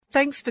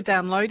Thanks for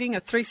downloading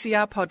a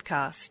 3CR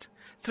podcast.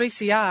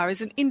 3CR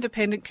is an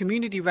independent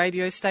community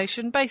radio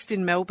station based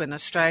in Melbourne,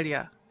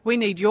 Australia. We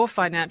need your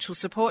financial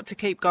support to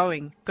keep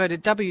going. Go to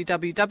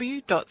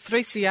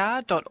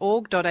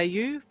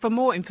www.3cr.org.au for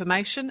more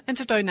information and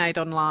to donate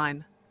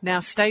online. Now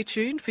stay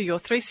tuned for your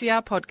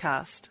 3CR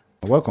podcast.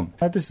 Welcome.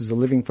 This is a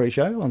Living Free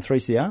show on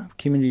 3CR,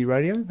 Community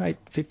Radio,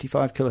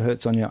 855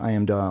 kilohertz on your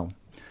AM dial.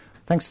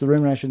 Thanks to the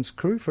Room Rations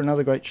crew for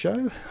another great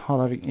show,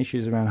 highlighting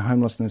issues around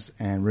homelessness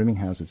and rooming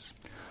houses.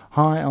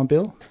 Hi, I'm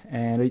Bill,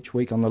 and each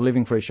week on the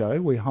Living Free show,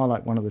 we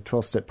highlight one of the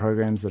 12-step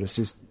programs that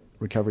assist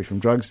recovery from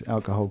drugs,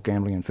 alcohol,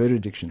 gambling and food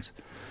addictions.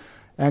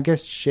 Our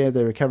guests share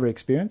their recovery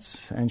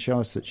experience and show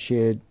us that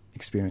shared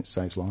experience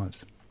saves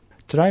lives.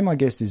 Today my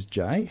guest is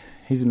Jay.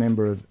 He's a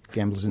member of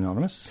Gamblers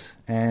Anonymous,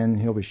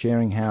 and he'll be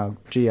sharing how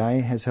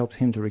GA has helped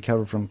him to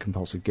recover from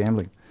compulsive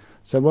gambling.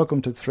 So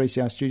welcome to the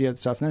 3CR studio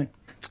this afternoon.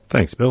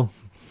 Thanks, Bill.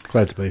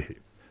 Glad to be here.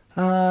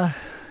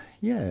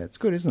 Yeah, it's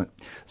good, isn't it?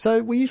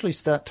 So we usually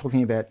start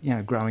talking about,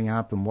 growing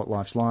up and what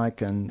life's like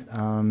and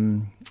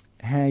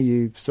how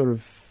you sort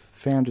of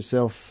found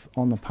yourself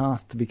on the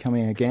path to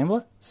becoming a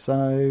gambler.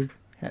 So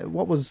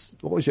what was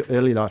your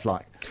early life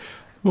like?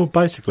 Well,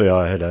 basically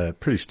I had a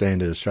pretty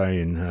standard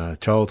Australian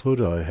childhood.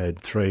 I had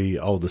three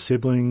older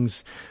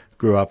siblings,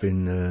 grew up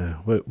in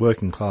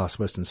working class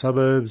western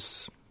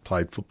suburbs,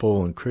 played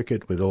football and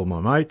cricket with all my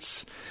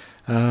mates.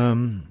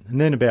 And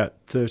then about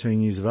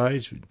 13 years of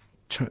age,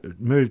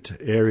 moved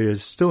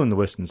areas, still in the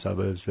western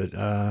suburbs, but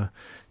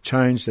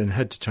changed and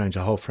had to change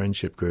a whole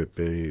friendship group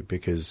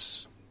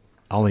because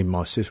only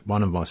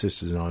one of my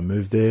sisters and I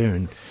moved there,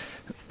 and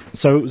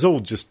so it was all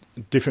just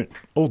different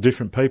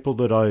people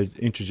that I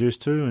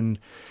introduced to, and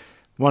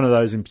one of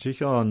those in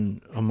particular,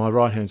 on my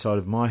right-hand side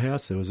of my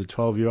house, there was a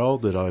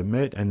 12-year-old that I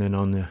met, and then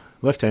on the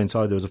left-hand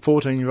side there was a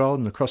 14-year-old,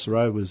 and across the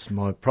road was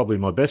probably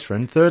my best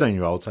friend,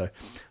 13-year-old. So it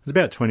was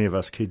about 20 of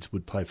us kids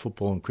would play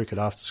football and cricket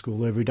after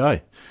school every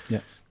day.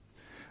 Yeah.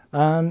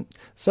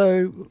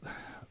 So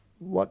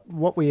what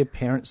were your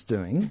parents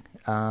doing,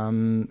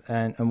 and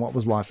what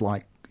was life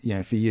like,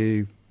 for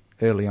you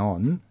early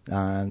on,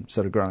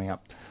 sort of growing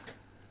up?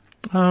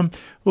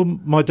 Well,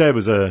 my dad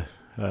was a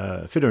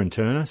fitter and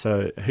turner,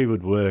 so he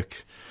would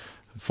work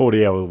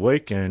 40-hour a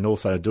week and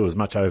also do as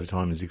much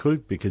overtime as he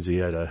could because he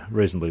had a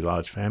reasonably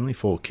large family,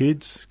 4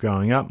 kids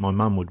growing up. My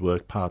mum would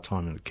work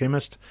part-time at a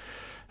chemist,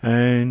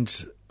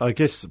 and I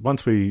guess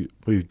once we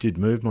did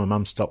move, my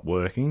mum stopped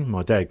working.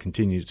 My dad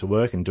continued to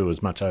work and do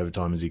as much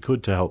overtime as he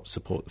could to help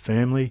support the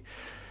family.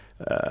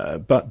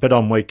 But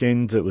on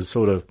weekends, it was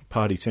sort of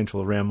party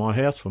central around my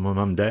house for my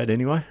mum and dad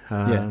anyway.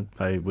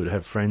 They would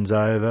have friends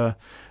over,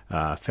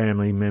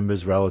 family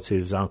members,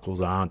 relatives,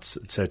 uncles, aunts,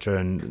 etc.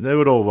 And there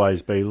would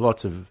always be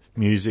lots of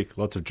music,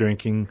 lots of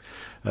drinking.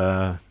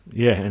 And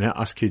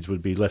us kids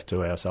would be left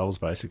to ourselves,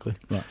 basically.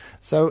 Right.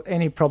 So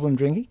any problem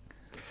drinking?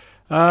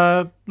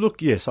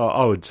 Look, yes,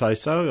 I would say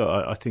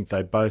so. I think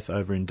they both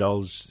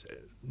overindulged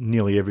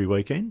nearly every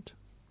weekend.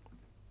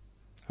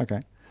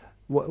 Okay.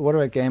 What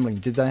about gambling?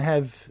 Did they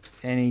have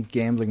any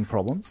gambling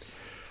problems?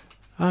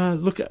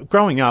 Look,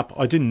 growing up,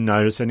 I didn't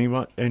notice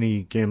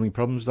any gambling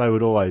problems. They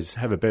would always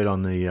have a bet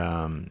on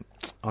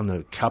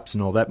the cups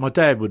and all that. My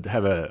dad would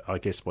have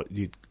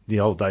the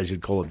old days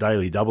you'd call a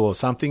daily double or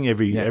something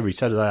every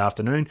Saturday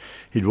afternoon.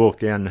 He'd walk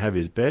down and have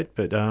his bet,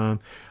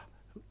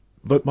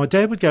 But my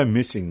dad would go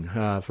missing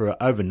for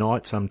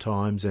overnight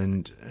sometimes,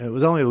 and it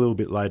was only a little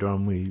bit later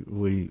on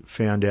we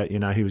found out,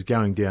 he was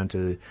going down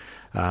to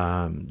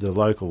the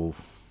local,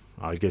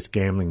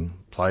 gambling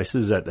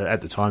places. At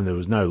the time, there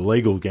was no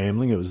legal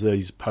gambling. It was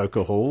these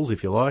poker halls,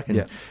 if you like,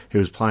 and he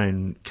was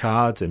playing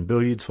cards and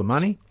billiards for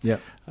money. Yeah.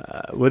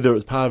 Whether it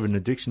was part of an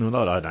addiction or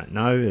not, I don't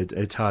know.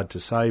 It's hard to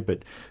say,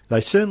 but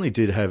they certainly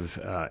did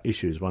have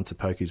issues once the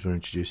pokies were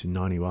introduced in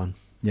 91.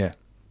 Yeah.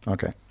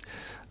 Okay.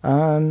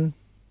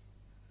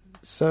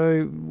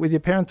 So with your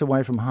parents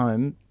away from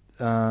home,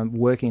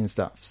 working and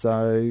stuff,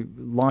 so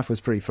life was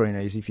pretty free and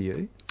easy for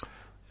you?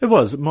 It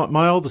was.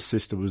 My older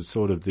sister was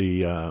sort of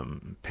the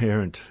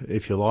parent,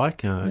 if you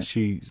like.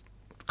 She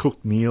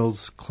cooked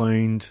meals,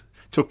 cleaned,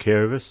 took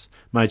care of us,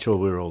 made sure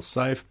we were all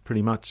safe,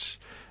 pretty much.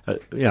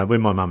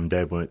 When my mum and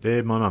dad weren't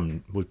there, my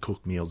mum would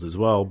cook meals as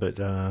well, but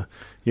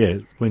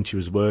when she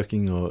was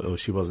working or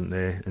she wasn't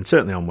there, and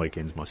certainly on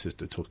weekends my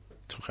sister took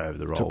over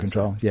the role. Took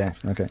control, yeah,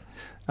 okay.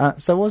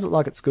 So what was it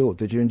like at school?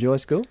 Did you enjoy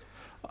school?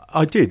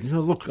 I did.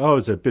 Look, I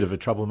was a bit of a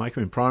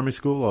troublemaker in primary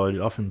school. I'd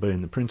often be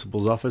in the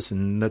principal's office,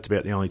 and that's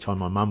about the only time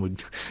my mum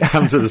would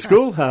come to the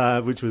school,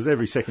 which was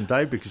every second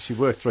day because she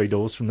worked 3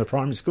 doors from the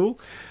primary school.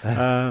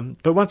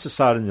 But once I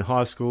started in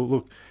high school,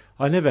 look,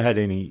 I never had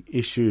any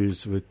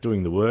issues with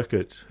doing the work.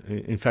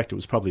 In fact, it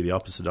was probably the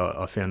opposite.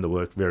 I found the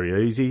work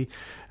very easy,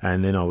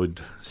 and then I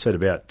would set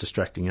about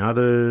distracting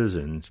others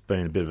and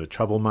being a bit of a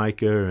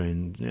troublemaker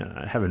and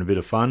having a bit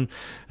of fun.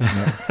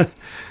 Yeah.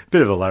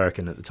 Bit of a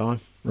larrikin at the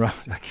time. Right,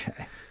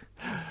 okay.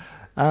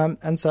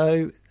 And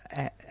so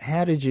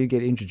how did you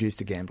get introduced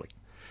to gambling?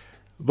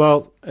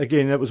 Well,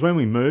 again, that was when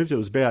we moved. It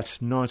was about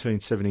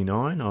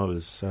 1979. I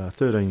was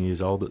 13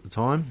 years old at the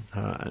time.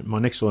 My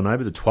next-door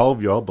neighbour, the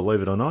 12-year-old,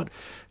 believe it or not,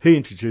 he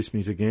introduced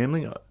me to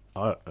gambling.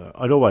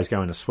 I'd always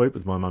go in a sweep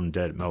with my mum and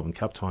dad at Melbourne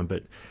Cup time,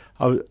 but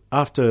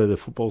after the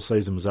football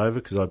season was over,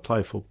 because I'd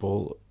play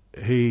football,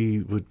 he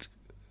would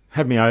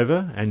have me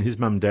over, and his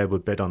mum and dad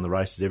would bet on the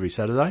races every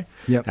Saturday.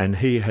 Yep. And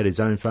he had his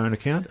own phone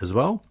account as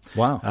well.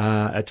 Wow.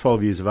 At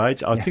 12 years of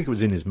age. I think it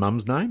was in his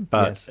mum's name,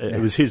 but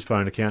it was his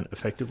phone account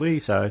effectively.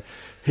 So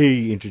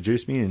he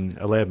introduced me and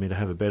allowed me to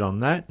have a bet on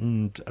that.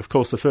 And, of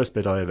course, the first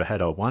bet I ever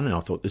had, I won, and I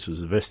thought this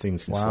was the best thing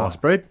since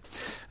sliced bread.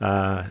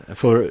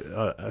 For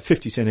a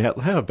 50-cent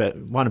outlay, I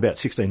won about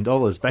 $16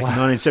 back in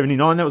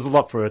 1979. That was a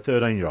lot for a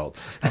 13-year-old.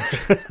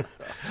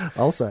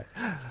 I'll say.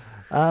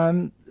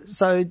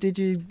 So did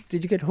you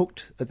get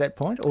hooked at that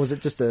point, or was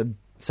it just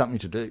something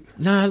to do?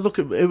 No, look,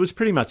 it was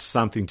pretty much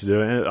something to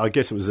do. And I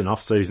guess it was an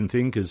off-season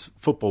thing because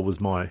football was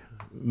my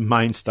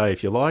mainstay,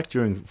 if you like,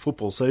 during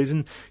football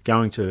season,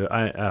 going to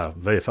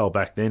VFL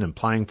back then and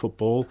playing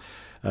football.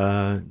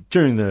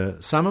 During the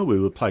summer, we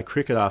would play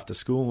cricket after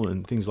school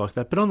and things like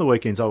that. But on the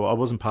weekends, I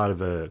wasn't part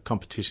of a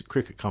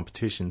cricket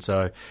competition,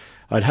 so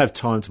I'd have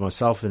time to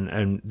myself,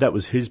 and that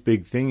was his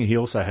big thing. He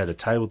also had a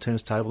table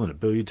tennis table and a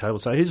billiard table,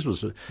 so his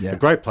was a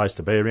great place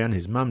to be around.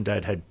 His mum and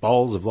dad had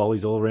bowls of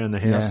lollies all around the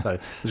house, so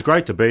it was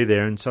great to be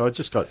there. And so I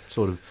just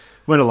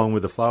went along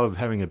with the flow of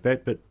having a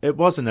bet, but it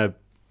wasn't an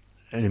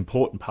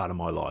important part of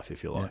my life,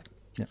 if you like.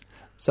 Yeah.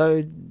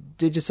 So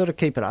did you sort of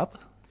keep it up?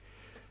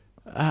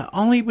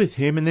 Only with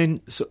him, and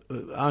then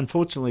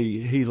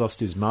unfortunately he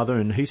lost his mother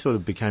and he sort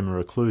of became a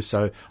recluse,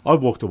 so I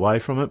walked away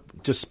from it,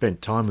 just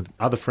spent time with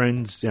other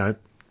friends,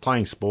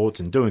 playing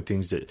sports and doing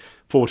things that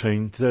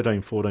 13,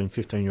 14,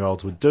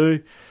 15-year-olds would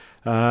do,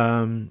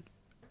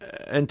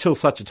 until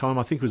such a time,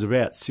 I think it was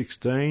about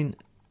 16,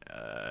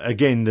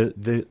 again,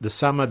 the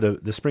summer,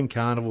 the spring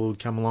carnival would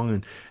come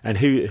along, and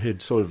he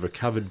had sort of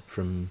recovered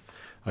from,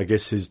 I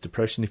guess, his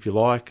depression, if you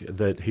like,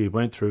 that he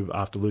went through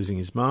after losing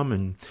his mum,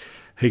 and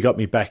he got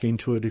me back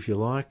into it, if you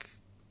like.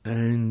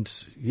 And,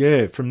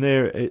 from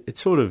there, it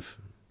sort of,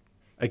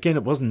 again,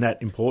 it wasn't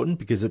that important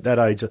because at that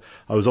age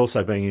I was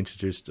also being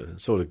introduced to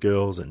sort of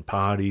girls and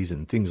parties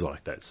and things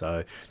like that.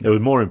 So there were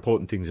more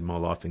important things in my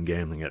life than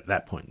gambling at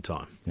that point in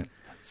time. Yeah.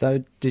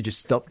 So did you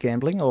stop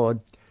gambling or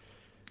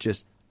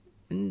just...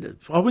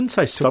 I wouldn't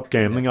say stop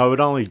gambling. I would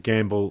only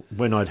gamble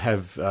when I'd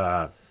have,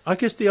 I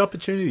guess, the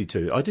opportunity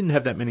to. I didn't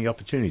have that many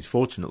opportunities,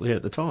 fortunately,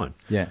 at the time.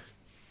 Yeah.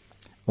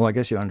 Well, I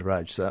guess you're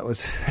underage, so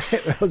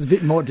it was a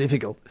bit more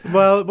difficult.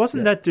 Well, it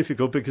wasn't that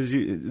difficult because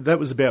that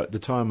was about the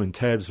time when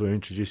tabs were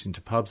introduced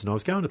into pubs, and I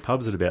was going to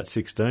pubs at about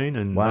 16,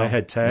 and they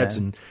had tabs,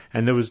 and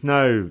there was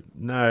no.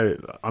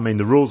 I mean,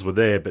 the rules were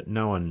there, but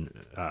no one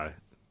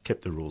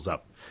kept the rules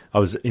up. I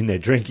was in there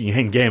drinking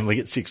and gambling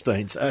at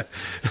 16, so.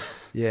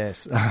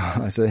 Yes,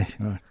 I see.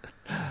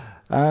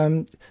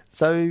 Right.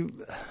 So,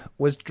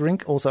 was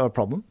drink also a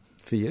problem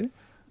for you?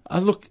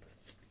 Look.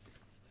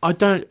 I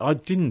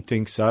didn't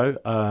think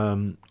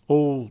so.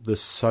 All the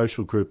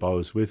social group I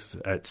was with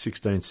at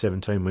 16,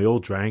 17, we all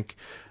drank.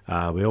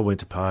 We all went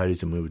to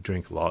parties and we would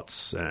drink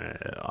lots.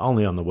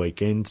 Only on the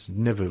weekends.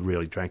 Never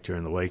really drank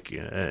during the week.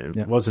 It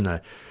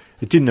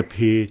didn't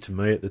appear to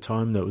me at the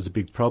time that it was a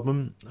big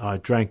problem. I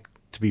drank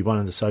to be one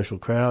of the social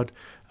crowd.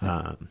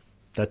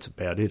 That's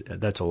about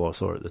it. That's all I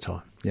saw at the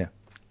time. Yeah.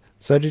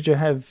 So did you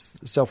have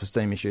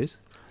self-esteem issues?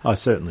 I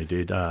certainly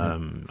did.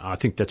 I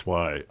think that's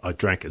why I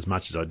drank as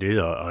much as I did.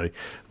 I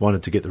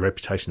wanted to get the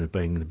reputation of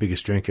being the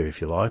biggest drinker,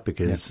 if you like,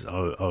 because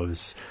I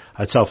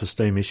had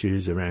self-esteem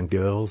issues around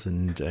girls,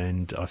 and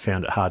I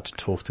found it hard to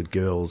talk to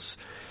girls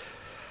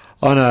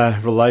on a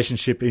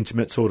relationship,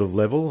 intimate sort of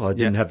level. I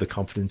didn't have the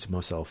confidence in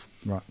myself.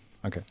 Right.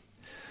 Okay.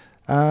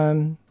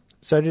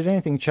 So did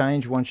anything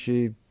change once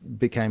you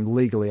became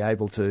legally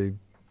able to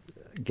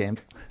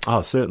gamble? Oh,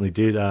 I certainly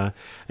did.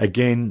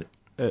 Again,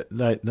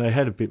 they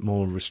had a bit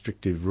more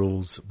restrictive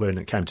rules when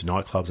it came to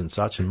nightclubs and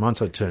such. And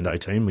once I turned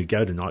 18, we'd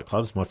go to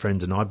nightclubs, my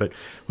friends and I, but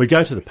we'd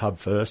go to the pub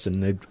first,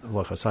 and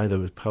like I say, there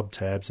was pub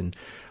tabs. And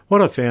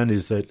what I found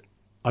is that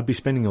I'd be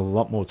spending a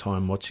lot more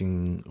time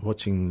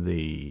watching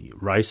the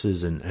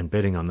races and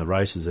betting on the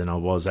races than I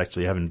was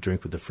actually having a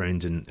drink with the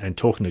friends and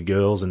talking to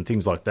girls and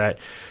things like that.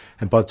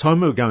 And by the time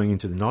we were going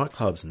into the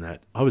nightclubs and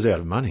that, I was out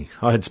of money.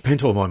 I had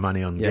spent all my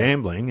money on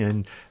gambling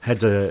and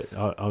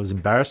I was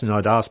embarrassed, and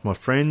I'd ask my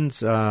friends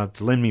to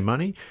lend me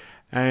money.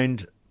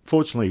 And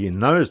fortunately,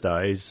 in those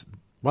days,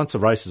 once the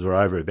races were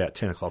over about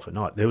 10 o'clock at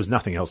night, there was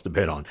nothing else to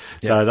bet on.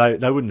 So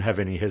they wouldn't have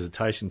any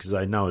hesitation because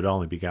they know it'd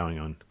only be going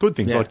on good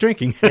things like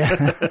drinking.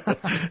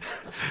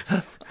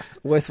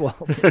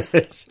 Worthwhile.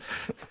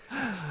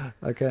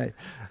 Okay.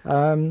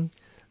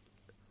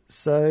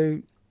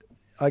 So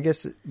I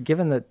guess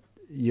given that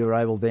you're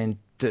able then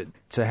to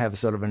have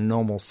sort of a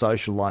normal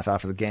social life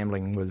after the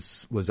gambling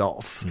was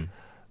off,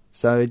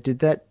 so did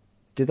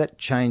that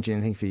change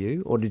anything for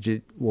you, or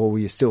were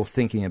you still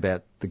thinking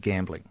about the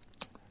gambling?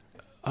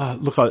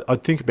 Look, I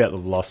think about the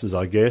losses,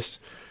 I guess,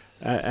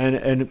 and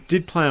it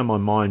did play on my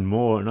mind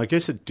more, and I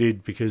guess it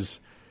did because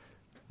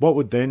what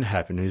would then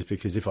happen is,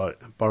 because if I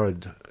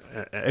borrowed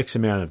X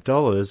amount of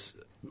dollars,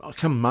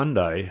 come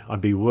Monday,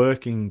 I'd be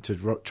working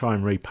to try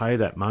and repay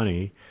that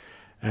money.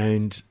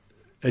 And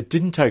it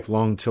didn't take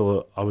long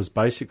till I was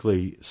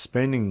basically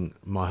spending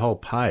my whole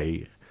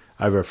pay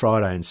over a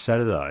Friday and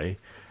Saturday,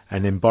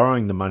 and then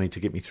borrowing the money to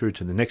get me through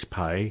to the next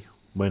pay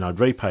when I'd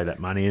repay that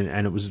money.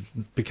 And it was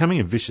becoming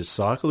a vicious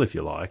cycle, if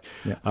you like.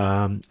 Yeah.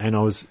 And I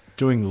was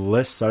doing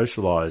less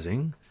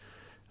socialising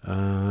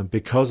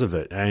because of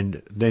it.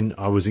 And then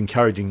I was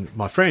encouraging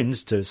my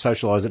friends to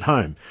socialise at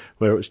home,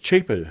 where it was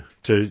cheaper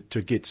to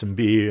get some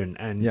beer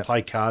and Yeah.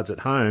 play cards at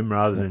home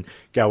rather than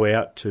go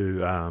out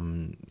to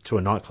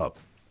a nightclub.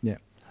 Yeah.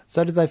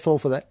 So did they fall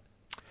for that?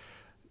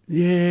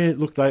 Yeah,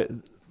 look,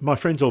 my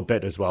friends all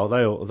bet as well.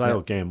 They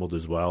all gambled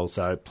as well.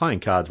 So playing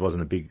cards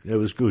wasn't a big. It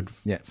was good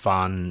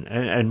fun,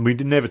 and we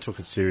never took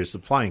it serious.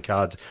 Playing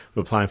cards,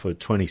 we were playing for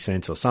 20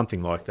 cents or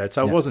something like that.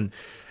 So it wasn't.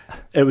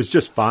 It was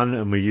just fun,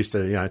 and we used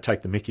to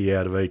take the mickey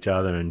out of each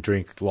other and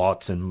drink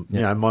lots. And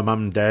my mum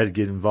and dad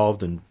get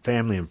involved, and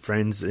family and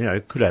friends.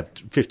 Could have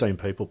 15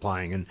 people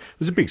playing, and it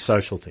was a big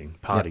social thing,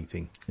 party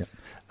thing.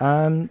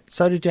 Yeah.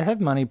 So did you have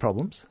money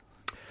problems?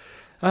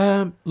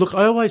 Look,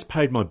 I always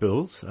paid my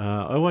bills.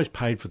 I always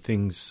paid for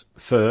things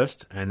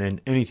first, and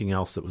then anything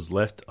else that was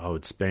left, I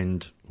would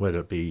spend, whether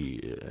it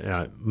be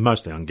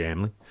mostly on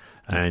gambling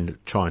and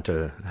trying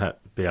to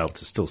be able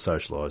to still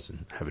socialise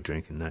and have a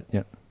drink and that.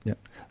 Yeah, yeah.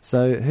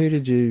 So who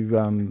did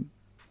you?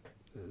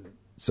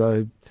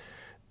 So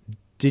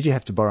did you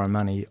have to borrow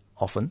money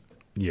often?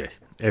 Yes,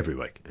 every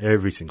week,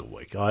 every single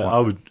week. I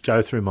would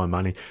go through my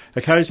money.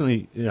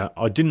 Occasionally,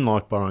 I didn't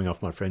like borrowing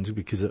off my friends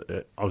because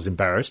I was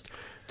embarrassed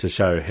to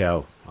show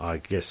how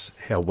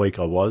weak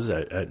I was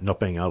at not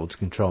being able to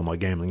control my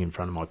gambling in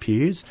front of my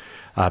peers.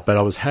 But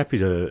I was happy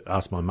to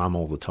ask my mum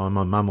all the time.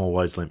 My mum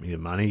always lent me the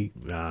money.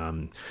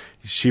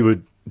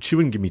 She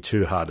wouldn't give me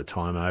too hard a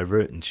time over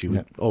it, and she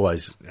would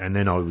always, and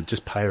then I would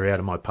just pay her out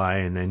of my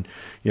pay, and then,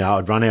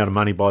 I'd run out of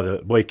money by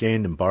the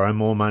weekend and borrow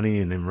more money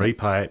and then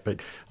repay it. But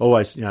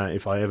always,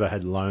 if I ever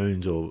had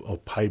loans or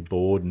paid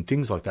board and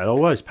things like that, I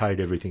always paid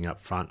everything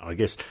up front. I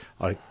guess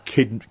I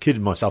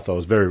kidded myself that I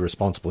was very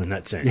responsible in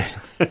that sense.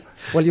 Yeah.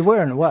 Well, you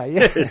were in a way,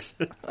 yes.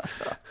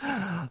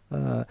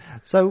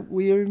 So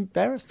were you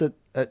embarrassed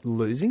at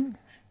losing?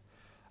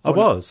 I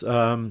was,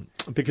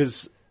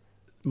 because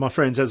my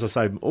friends, as I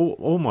say,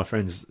 all my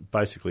friends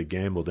basically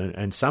gambled,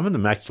 and some of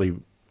them actually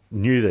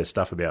knew their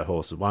stuff about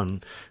horses.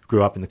 One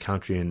grew up in the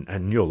country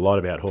and knew a lot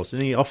about horses,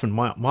 and he often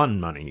won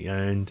money.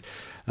 And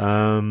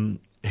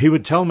he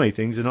would tell me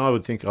things, and I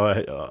would think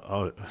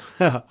I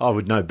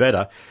would know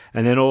better.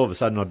 And then all of a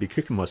sudden I'd be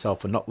kicking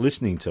myself for not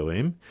listening to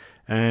him,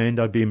 and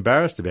I'd be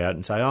embarrassed about it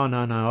and say, oh,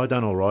 no, I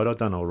done all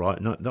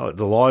right. No,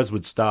 the lies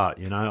would start,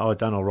 I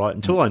done all right,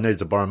 until I needed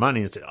to borrow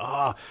money and say,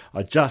 I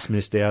just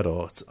missed out,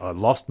 or I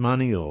lost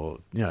money, or,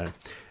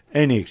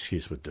 any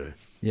excuse would do.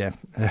 Yeah,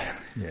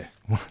 yeah.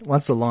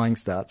 Once the lying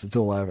starts, it's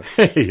all over.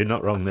 You're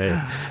not wrong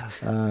there.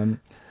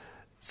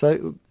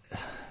 So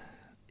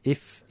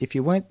if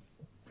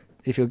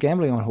you're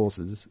gambling on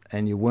horses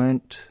and you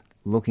weren't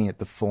looking at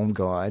the form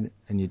guide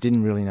and you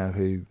didn't really know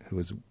who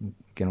was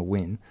going to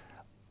win,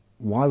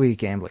 why were you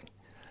gambling?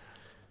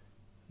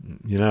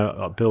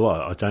 Bill,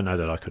 I don't know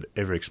that I could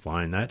ever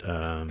explain that.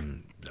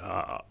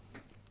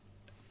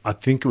 I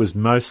think it was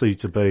mostly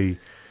to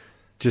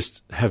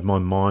just have my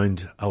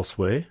mind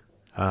elsewhere.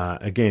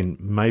 Again,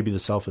 maybe the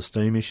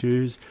self-esteem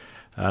issues,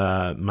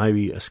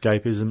 maybe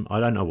escapism. I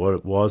don't know what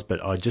it was,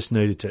 but I just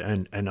needed to,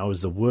 and I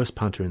was the worst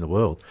punter in the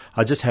world.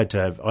 I just had to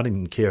have, I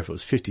didn't care if it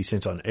was 50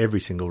 cents on every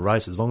single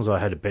race, as long as I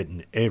had a bet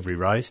in every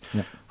race.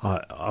 Yep.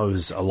 I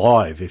was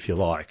alive, if you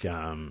like.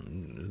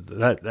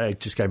 That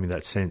just gave me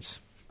that sense.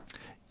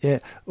 Yeah.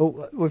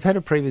 Well, I had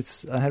a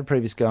previous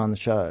guy on the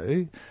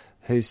show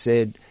who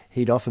said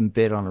he'd often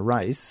bet on a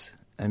race,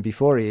 and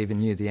before he even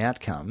knew the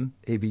outcome,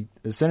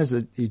 as soon as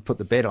he'd put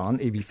the bet on,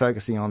 he'd be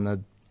focusing on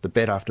the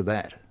bet after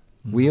that.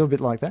 Mm. Were you a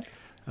bit like that?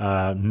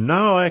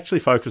 No, I actually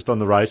focused on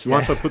the race.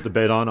 Once I put the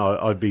bet on,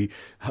 I'd be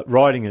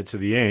riding it to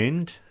the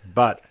end,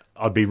 but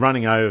I'd be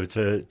running over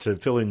to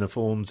fill in the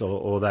forms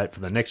or that for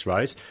the next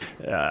race.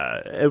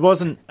 It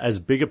wasn't as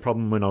big a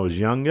problem when I was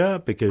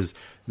younger because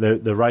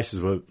the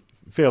races were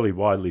fairly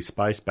widely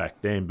spaced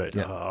back then, but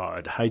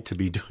I'd hate to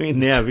be doing it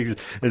now because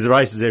there's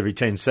races every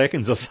 10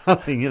 seconds or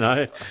something,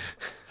 Yeah,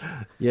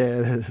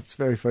 it's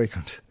very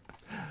frequent.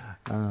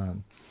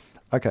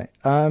 Okay.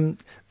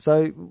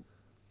 So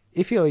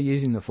if you're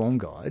using the form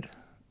guide,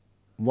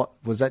 what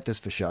was that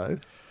just for show?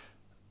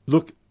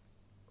 Look,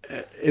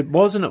 it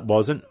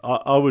wasn't.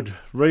 I would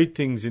read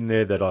things in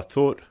there that I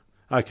thought,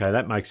 okay,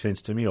 that makes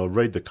sense to me, or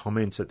read the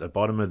comments at the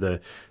bottom of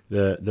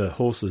the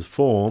horse's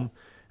form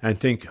and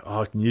think,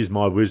 I can use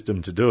my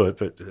wisdom to do it,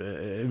 but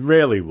it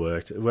rarely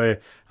worked. Where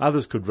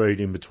others could read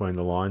in between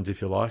the lines,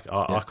 if you like,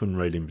 I couldn't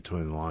read in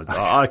between the lines.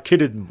 I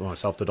kidded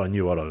myself that I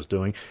knew what I was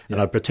doing,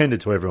 and I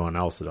pretended to everyone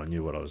else that I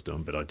knew what I was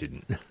doing, but I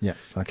didn't. Yeah,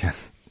 okay.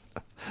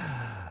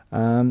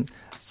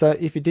 So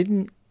if you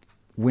didn't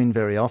win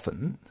very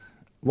often,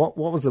 what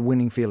was the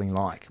winning feeling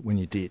like when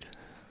you did?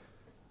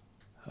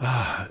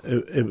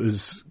 It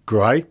was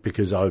great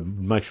because I would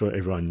make sure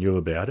everyone knew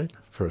about it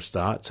for a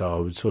start. So I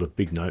would sort of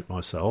big note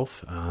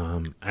myself,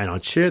 and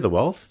I'd share the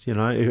wealth. You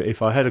know,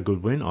 if I had a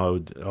good win, I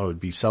would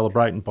be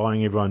celebrating,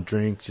 buying everyone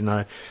drinks. You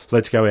know,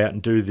 let's go out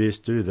and do this,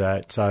 do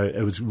that. So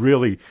it was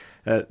really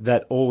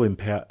that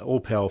all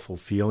powerful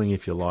feeling,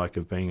 if you like,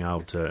 of being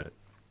able to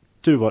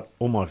do what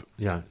some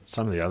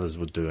of the others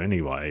would do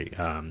anyway,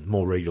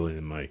 more regularly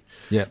than me.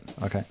 Yeah.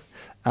 Okay.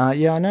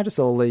 I notice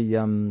all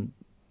the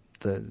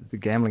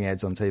gambling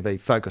ads on TV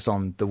focus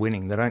on the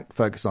winning. They don't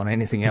focus on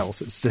anything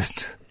else. It's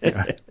just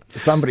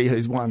somebody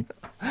who's won.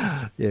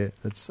 Yeah,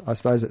 I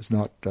suppose it's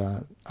not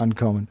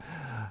uncommon.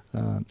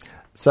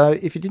 So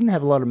if you didn't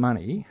have a lot of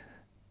money,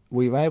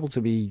 were you able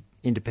to be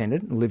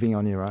independent, living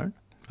on your own?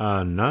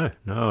 No,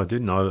 I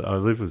didn't. I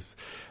lived with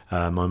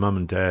my mum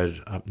and dad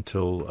up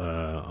until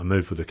I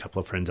moved with a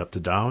couple of friends up to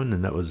Darwin,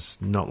 and that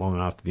was not long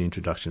after the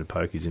introduction of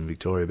pokies in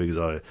Victoria, because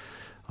I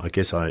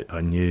guess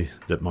I knew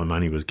that my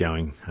money was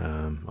going.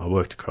 I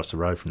worked across the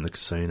road from the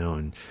casino,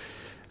 and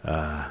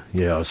I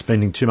was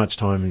spending too much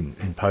time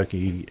in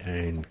pokey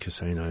and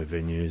casino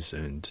venues,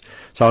 and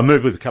so I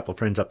moved with a couple of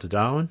friends up to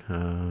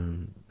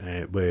Darwin,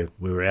 where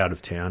we were out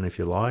of town, if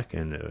you like,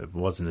 and it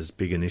wasn't as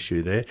big an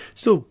issue there.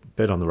 Still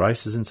bet on the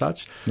races and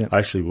such. Yep. I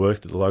actually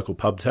worked at the local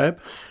pub tab.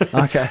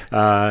 Okay.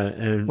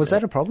 And was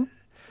that a problem?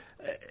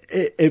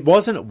 It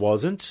wasn't,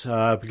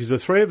 because the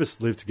three of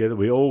us lived together.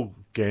 We all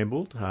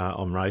gambled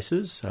on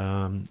races.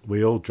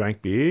 We all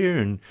drank beer,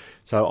 and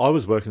so I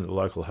was working at the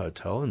local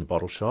hotel in the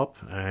bottle shop,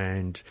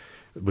 and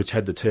which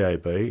had the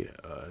TAB.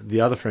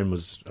 The other friend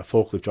was a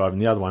forklift driver,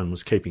 and the other one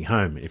was keeping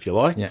home, if you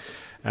like.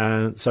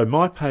 Yeah. So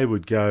my pay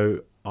would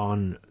go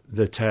on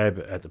the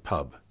tab at the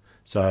pub.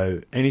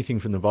 So anything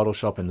from the bottle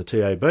shop and the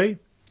TAB,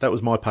 that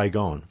was my pay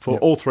gone. For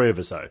all three of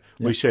us, though. Yep.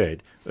 We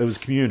shared. It was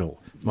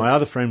communal. My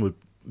other friend would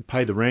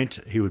pay the rent,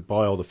 he would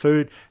buy all the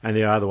food, and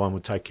the other one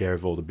would take care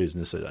of all the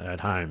business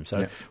at home.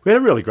 So we had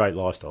a really great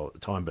lifestyle at the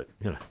time, but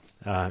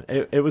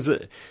it was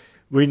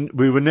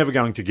we were never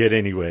going to get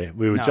anywhere.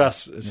 We were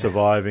just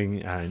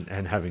surviving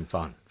and having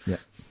fun. Yeah.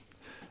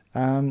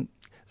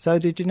 So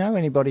did you know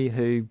anybody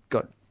who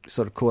got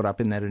sort of caught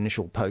up in that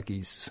initial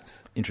pokies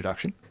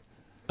introduction?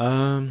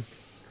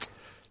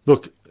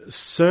 Look,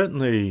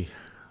 certainly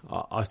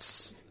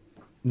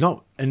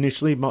not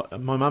initially. My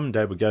mum and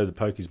dad would go to the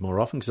pokies more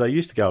often because they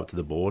used to go up to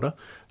the border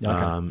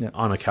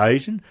on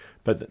occasion.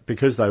 But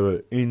because they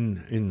were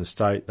in the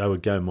state, they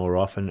would go more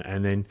often.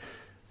 And then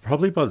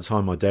probably by the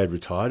time my dad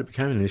retired, it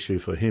became an issue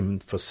for him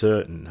for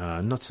certain.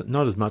 Not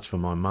as much for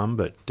my mum,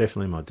 but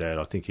definitely my dad.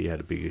 I think he had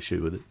a big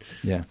issue with it.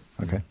 Yeah,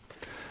 okay.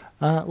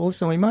 Well,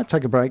 listen, we might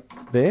take a break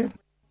there.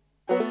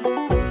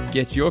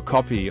 Get your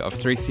copy of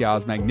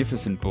 3CR's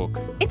magnificent book.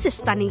 It's a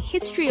stunning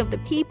history of the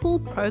people,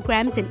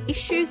 programs and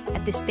issues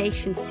at the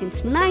station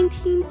since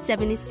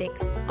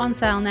 1976. On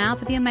sale now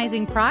for the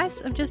amazing price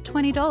of just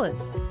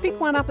 $20. Pick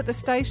one up at the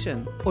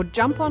station or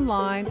jump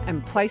online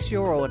and place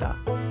your order.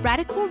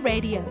 Radical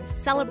Radio,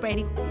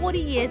 celebrating 40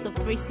 years of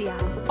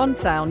 3CR. On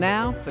sale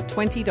now for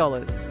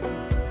 $20.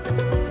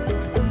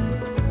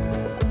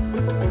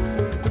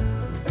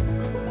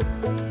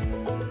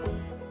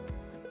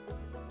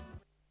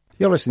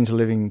 You're listening to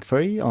Living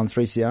Free on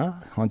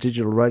 3CR, on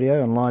digital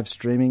radio and live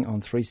streaming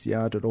on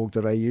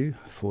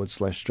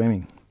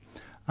 3cr.org.au/streaming.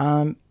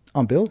 I'm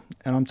Bill,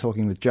 and I'm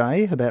talking with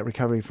Jay about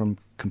recovery from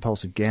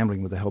compulsive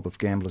gambling with the help of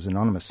Gamblers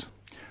Anonymous.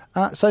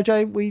 So,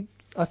 Jay,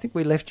 I think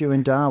we left you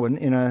in Darwin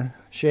in a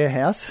share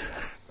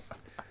house.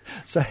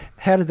 So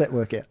how did that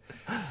work out?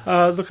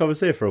 Look, I was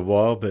there for a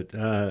while, but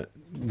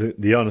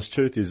the honest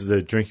truth is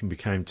the drinking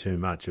became too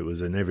much. It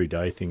was an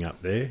everyday thing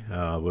up there.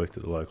 I worked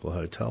at the local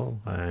hotel,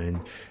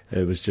 and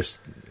it was just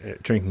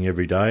drinking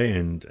every day,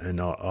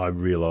 and I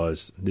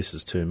realised this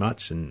is too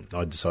much, and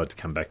I decided to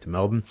come back to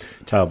Melbourne,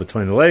 tail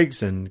between the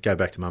legs, and go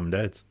back to Mum and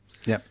Dad's.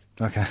 Yep,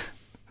 okay.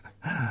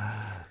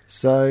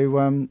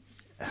 So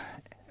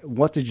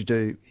what did you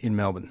do in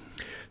Melbourne?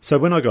 So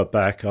when I got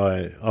back,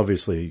 I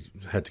obviously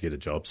had to get a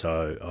job,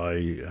 so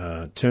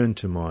I turned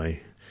to my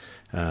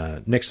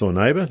next-door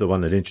neighbour, the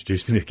one that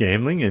introduced me to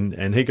gambling,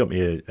 and he got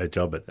me a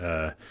job at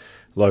a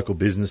local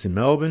business in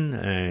Melbourne,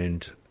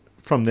 and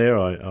from there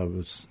I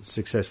was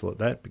successful at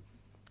that,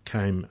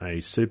 became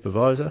a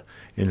supervisor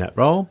in that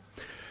role.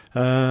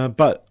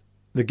 But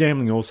the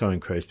gambling also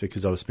increased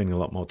because I was spending a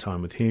lot more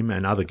time with him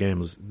and other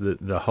gamblers.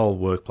 The whole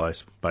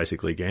workplace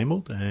basically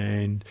gambled,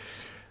 and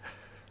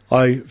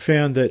I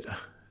found that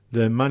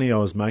the money I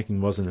was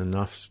making wasn't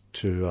enough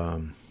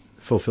to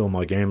fulfil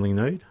my gambling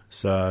need,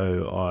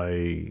 so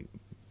I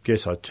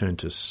guess I turned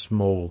to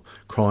small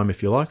crime,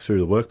 if you like, through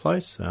the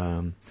workplace,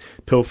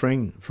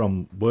 pilfering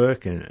from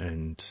work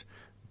and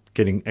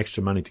getting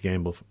extra money to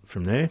gamble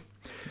from there.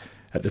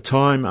 At the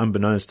time,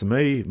 unbeknownst to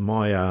me,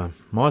 my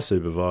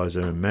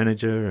supervisor and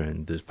manager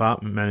and the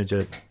department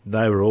manager,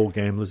 they were all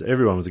gamblers.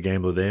 Everyone was a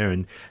gambler there,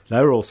 and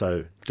they were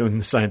also doing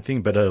the same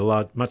thing, but at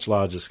a much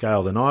larger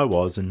scale than I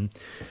was. And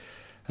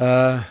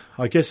I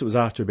guess it was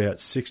after about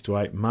 6 to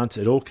 8 months,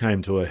 it all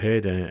came to a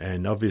head,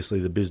 and obviously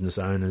the business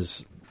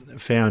owners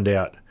found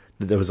out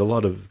that there was a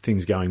lot of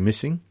things going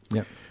missing.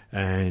 Yep.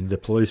 And the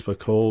police were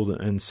called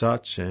and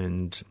such,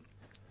 and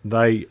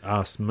they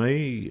asked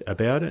me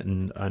about it,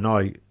 and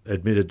I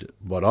admitted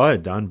what I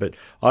had done, but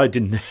I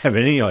didn't have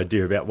any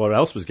idea about what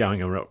else was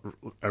going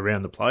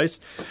around the place.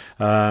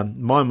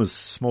 Mine was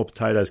small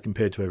potatoes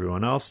compared to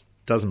everyone else.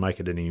 Doesn't make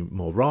it any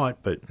more right,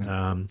 but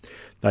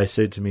they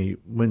said to me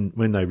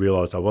when they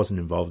realised I wasn't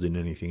involved in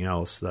anything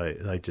else,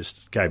 they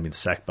just gave me the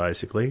sack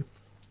basically.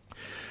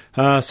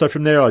 So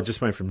from there, I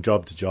just went from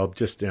job to job,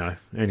 just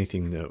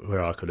anything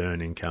where I could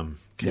earn income,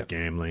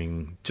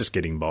 gambling, just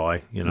getting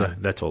by.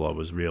 That's all I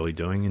was really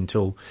doing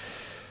until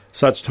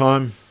such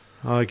time,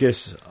 I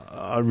guess,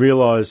 I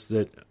realised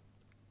that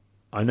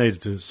I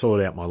needed to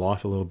sort out my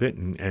life a little bit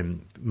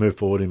and move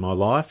forward in my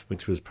life,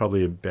 which was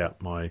probably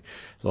about my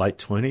late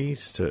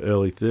 20s to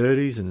early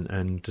 30s,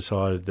 and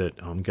decided that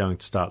I'm going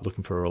to start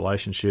looking for a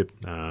relationship,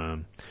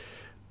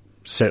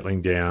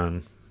 settling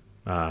down,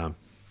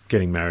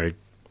 getting married,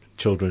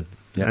 children,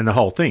 and the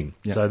whole thing.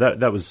 Yep. So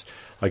that was,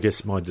 I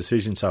guess, my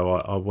decision. So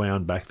I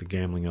wound back the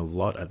gambling a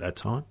lot at that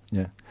time.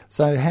 Yeah.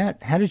 So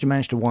how did you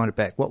manage to wind it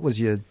back? What was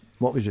your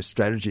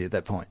strategy at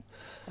that point?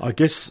 I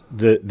guess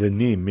the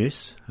near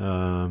miss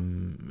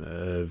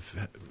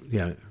of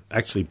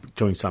actually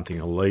doing something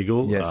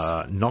illegal,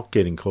 not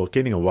getting caught,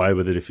 getting away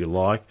with it if you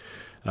like.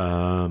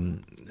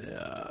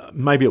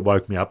 Maybe it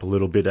woke me up a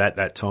little bit at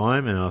that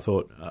time, and I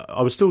thought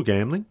I was still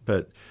gambling,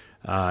 but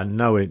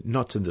no,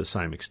 not to the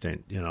same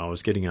extent. I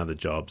was getting other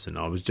jobs, and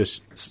I was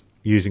just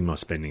using my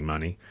spending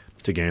money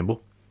to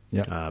gamble,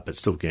 but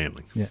still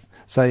gambling. Yeah.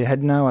 So you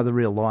had no other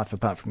real life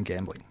apart from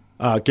gambling?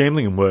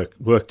 Gambling and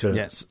work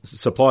to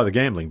supply the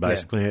gambling,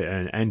 basically,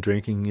 and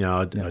drinking.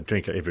 I'd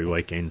drink every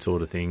weekend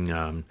sort of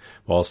thing.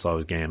 Whilst I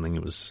was gambling,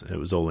 it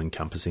was all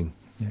encompassing.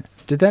 Yeah.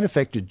 Did that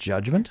affect your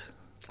judgment?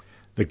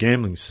 The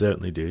gambling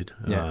certainly did,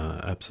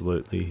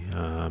 absolutely.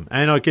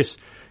 And I guess,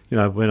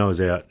 when I was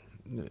out,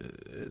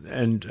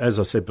 and as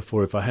I said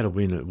before, if I had a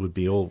win, it would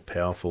be all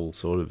powerful,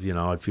 sort of,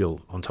 I'd feel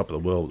on top of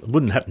the world. It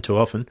wouldn't happen too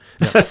often,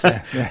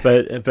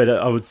 but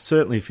I would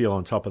certainly feel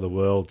on top of the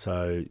world.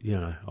 So,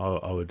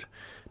 I would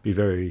be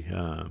very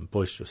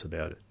boisterous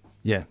about it.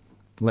 Yeah,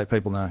 let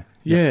people know.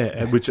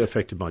 Yeah, which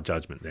affected my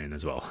judgment then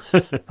as well.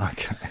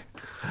 Okay,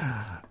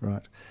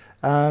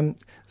 right.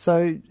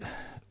 So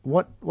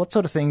what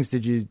sort of things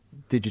did you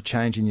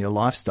change in your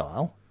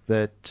lifestyle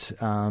that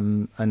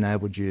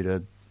enabled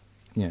you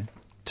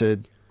to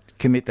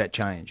commit that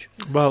change?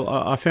 Well,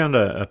 I found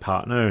a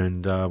partner,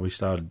 and we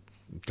started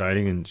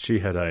dating, and she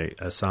had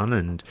a son,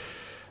 and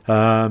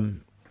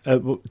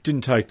it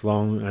didn't take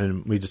long,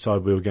 and we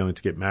decided we were going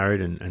to get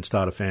married and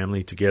start a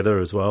family together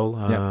as well.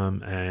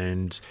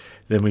 And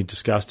then we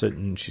discussed it,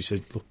 and she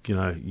said, "Look,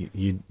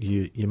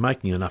 you're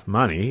making enough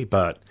money,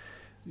 but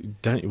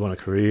don't you want a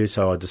career?"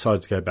 So I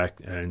decided to go back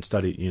and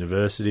study at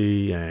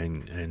university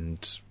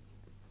and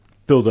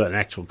build an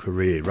actual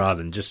career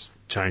rather than just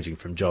changing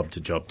from job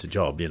to job to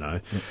job,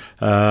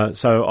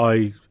 So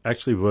I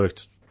actually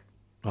worked.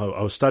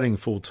 I was studying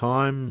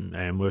full-time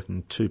and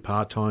working 2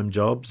 part-time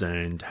jobs,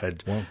 and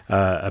had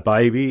a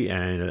baby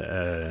and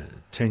a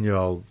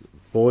 10-year-old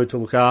boy to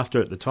look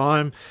after at the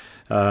time.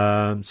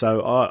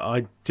 So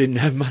I didn't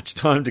have much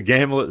time to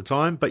gamble at the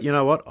time, but you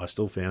know what? I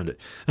still found it.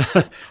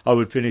 I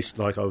would finish,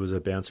 like I was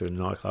a bouncer in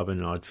a nightclub,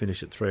 and I'd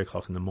finish at 3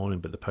 o'clock in the morning,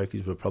 but the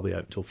pokies were probably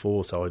open till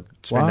 4, so I'd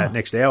spend that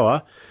next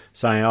hour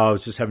saying I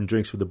was just having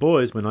drinks with the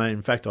boys when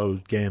in fact I was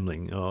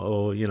gambling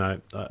or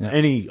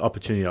any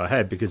opportunity I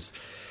had, because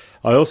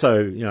I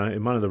also,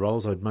 in one of the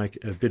roles, I'd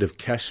make a bit of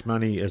cash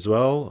money as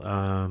well.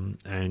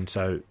 And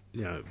so,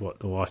 what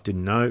the wife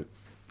didn't know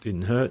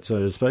didn't hurt, so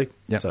to speak.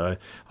 Yep. So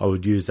I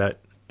would use that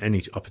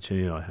any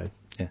opportunity I had.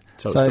 Yeah.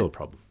 So it's still a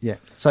problem. Yeah.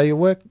 So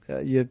your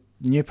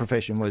new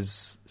profession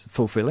was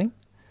fulfilling?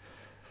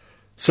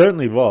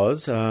 Certainly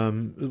was.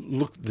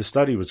 Look, the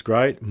study was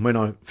great. When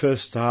I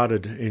first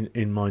started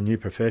in my new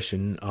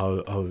profession, I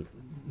was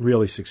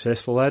really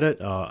successful at it.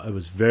 It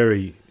was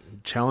very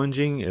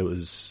challenging, it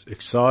was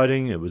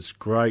exciting, it was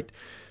great,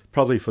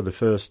 probably for the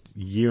first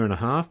year and a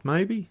half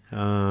maybe,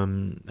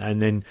 and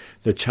then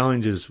the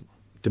challenges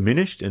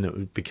diminished and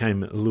it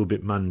became a little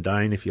bit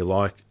mundane, if you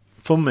like.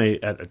 For me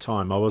at the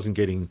time, I wasn't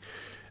getting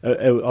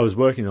I was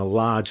working in a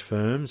large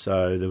firm,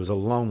 so there was a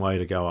long way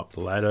to go up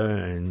the ladder,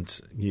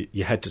 and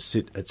you had to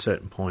sit at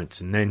certain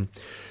points. And then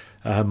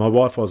my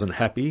wife wasn't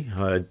happy.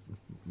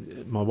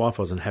 My wife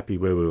wasn't happy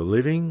where we were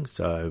living,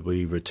 so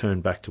we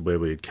returned back to where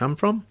we had come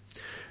from.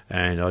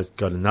 And I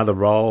got another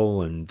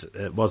role, and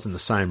it wasn't the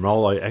same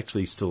role. I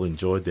actually still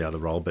enjoyed the other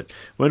role, but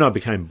when I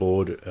became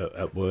bored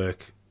at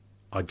work,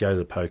 I'd go to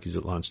the pokies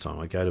at lunchtime.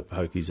 I'd go to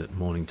pokies at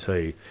morning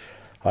tea.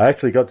 I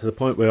actually got to the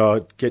point where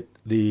I'd get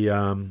the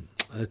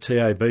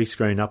TAB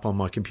screen up on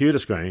my computer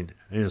screen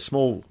in a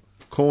small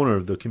corner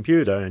of the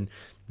computer and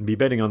be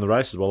betting on the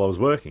races while I was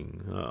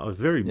working. I was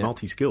very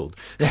multi-skilled.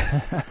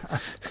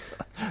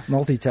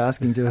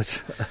 Multitasking to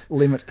its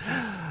limit.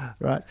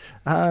 Right.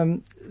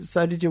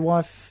 So did your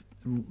wife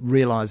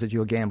realise that you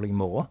were gambling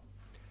more,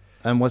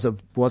 and was it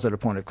a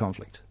point of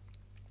conflict?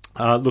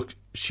 Look,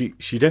 she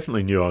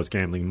definitely knew I was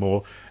gambling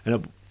more,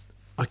 and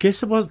I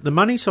guess it was the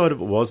money side of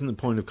it wasn't the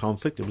point of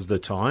conflict. It was the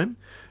time.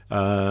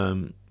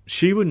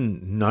 She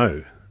wouldn't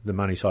know the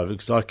money side of it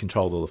because I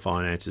controlled all the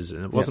finances,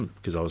 and it wasn't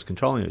because I was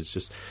controlling it. It's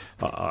just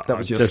that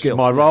was your just skill.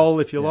 my role,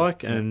 if you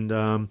like,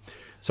 and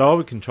so I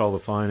would control the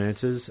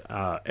finances.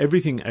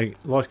 Everything,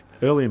 like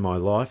early in my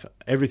life,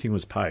 everything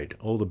was paid.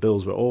 All the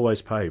bills were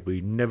always paid.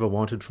 We never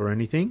wanted for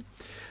anything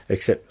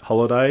except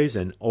holidays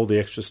and all the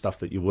extra stuff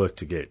that you work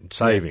to get,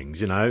 savings,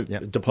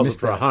 deposit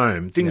for a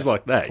home, things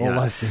like that. All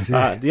those things,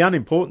 the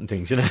unimportant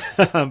things,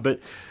 but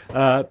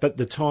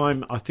the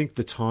time, I think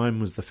the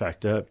time was the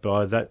factor.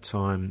 By that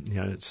time,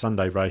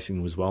 Sunday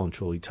racing was well and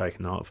truly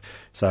taken off.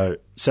 So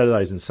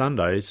Saturdays and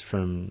Sundays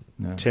from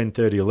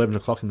 10:30, 11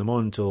 o'clock in the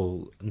morning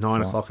until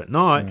 9 o'clock at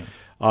night,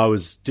 I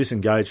was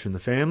disengaged from the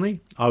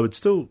family. I would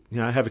still,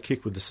 have a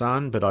kick with the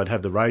son, but I'd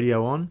have the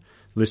radio on,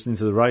 listening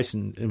to the race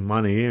in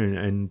one ear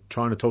and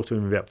trying to talk to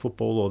him about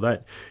football or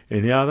that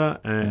in the other.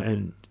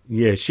 And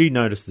she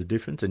noticed the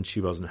difference and she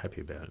wasn't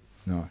happy about it.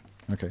 No,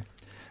 okay.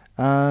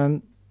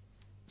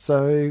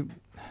 So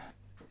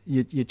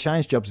you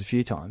changed jobs a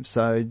few times.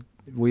 So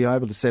were you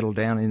able to settle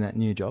down in that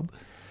new job?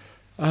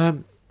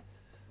 In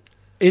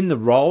the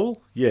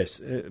role,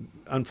 yes.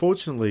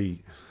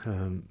 Unfortunately,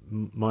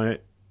 my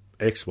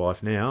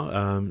ex-wife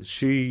now,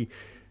 she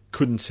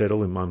couldn't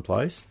settle in one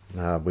place.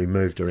 We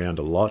moved around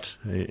a lot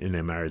in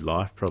our married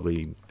life,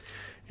 probably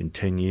in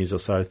 10 years or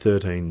so,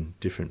 13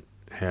 different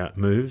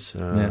moves,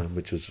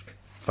 which was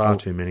far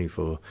too many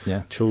for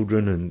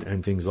children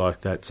and things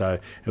like that. So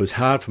it was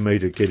hard for me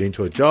to get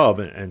into a job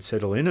and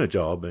settle in a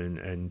job,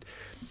 and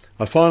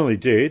I finally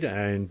did,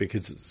 and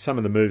because some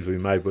of the moves we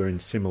made were in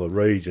similar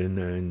region,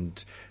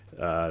 and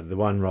the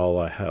one role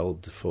I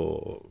held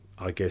for,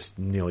 I guess,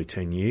 nearly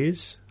 10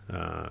 years,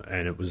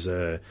 and it was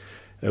a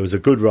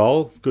good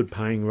role, good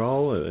paying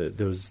role.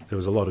 There was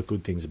a lot of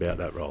good things about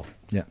that role.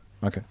 Yeah.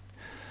 Okay.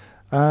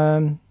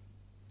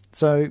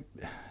 So,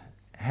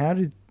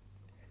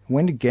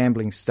 when did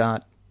gambling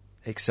start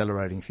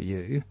accelerating for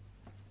you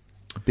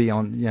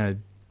beyond,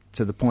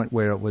 to the point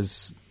where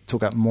it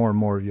took up more and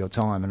more of your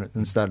time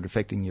and started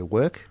affecting your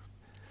work?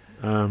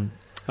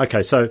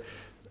 Okay, so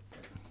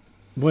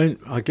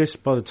I guess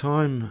by the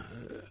time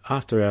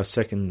after our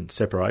second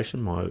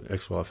separation, my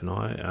ex-wife and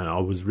I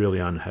was really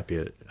unhappy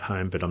at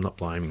home, but I'm not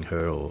blaming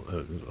her. Or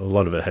a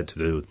lot of it had to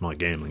do with my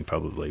gambling,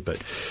 probably.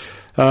 But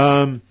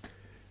I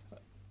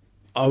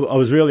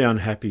was really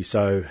unhappy,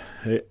 so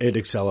it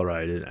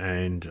accelerated,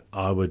 and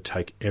I would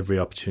take every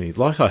opportunity,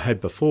 like I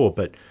had before,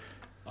 but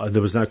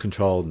there was no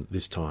control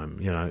this time.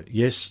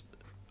 Yes,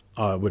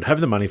 I would have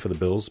the money for the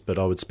bills, but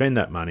I would spend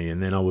that money,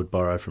 and then I would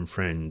borrow from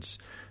friends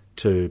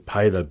to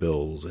pay the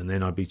bills, and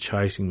then I'd be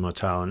chasing my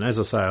tail. And as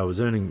I say, I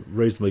was earning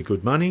reasonably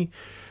good money,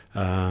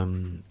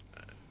 and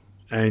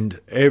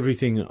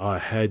everything I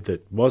had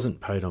that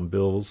wasn't paid on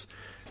bills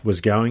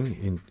was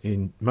going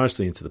in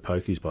mostly into the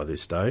pokies by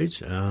this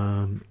stage.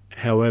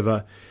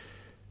 However,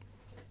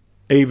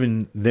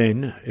 even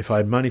then, if I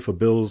had money for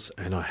bills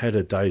and I had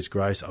a day's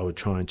grace, I would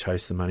try and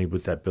chase the money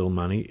with that bill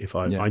money. If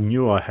I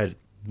knew I had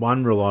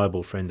one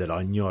reliable friend that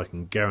I knew I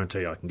can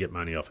guarantee I can get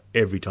money off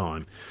every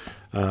time.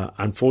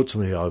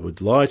 Unfortunately, I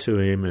would lie to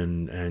him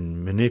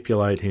and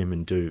manipulate him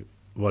and do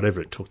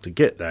whatever it took to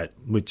get that,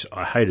 which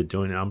I hated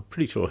doing. I'm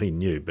pretty sure he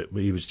knew, but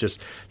he was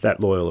just that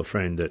loyal a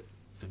friend that,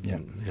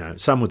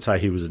 some would say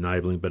he was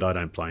enabling, but I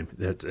don't blame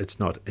him. It's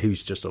not. He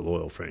was just a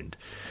loyal friend.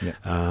 Yeah.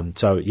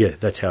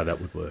 That's how that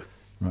would work.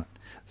 Right.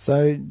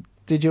 So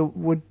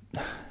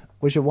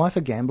was your wife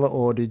a gambler,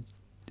 or did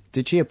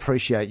she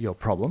appreciate your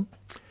problem?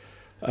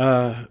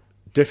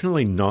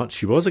 Definitely not.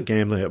 She was a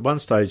gambler. At one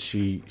stage,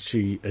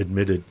 she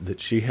admitted that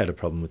she had a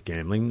problem with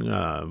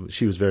gambling.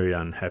 She was very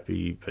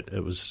unhappy, but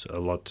it was a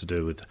lot to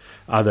do with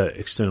other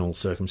external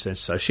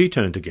circumstances. So she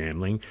turned to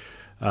gambling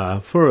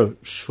for a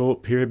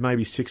short period,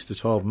 maybe 6 to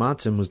 12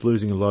 months, and was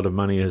losing a lot of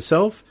money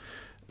herself.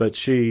 But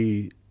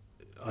I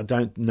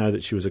don't know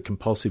that she was a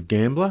compulsive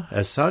gambler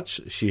as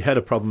such. She had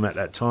a problem at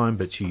that time,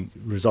 but she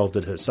resolved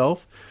it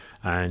herself.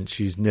 And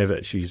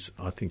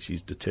I think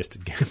she's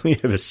detested gambling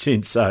ever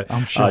since. So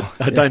I'm sure.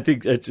 I don't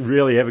think it's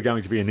really ever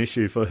going to be an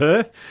issue for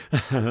her.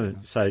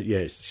 So,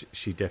 yes,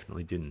 she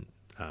definitely didn't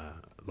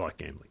like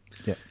gambling.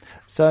 Yeah.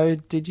 So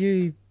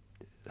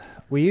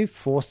were you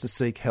forced to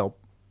seek help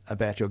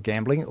about your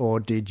gambling, or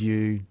did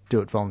you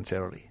do it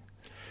voluntarily?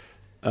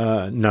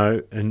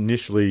 No.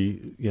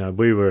 Initially,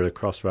 we were at a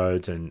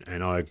crossroads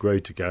and I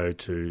agreed to go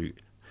to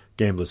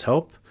Gamblers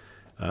Help.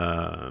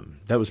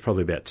 That was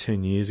probably about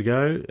 10 years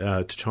ago,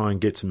 to try and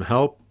get some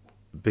help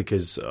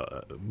because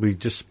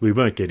we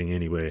weren't getting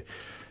anywhere.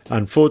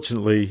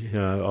 Unfortunately,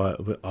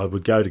 I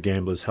would go to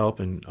Gamblers Help,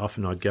 and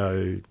often I'd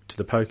go to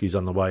the pokies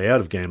on the way out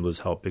of Gamblers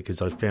Help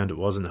because I found it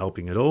wasn't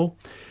helping at all.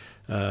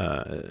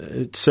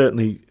 It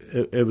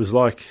was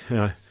like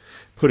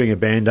putting a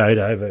Band-Aid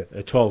over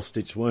a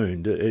 12-stitch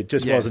wound. It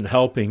just wasn't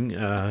helping.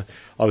 I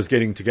was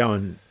getting to go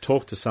and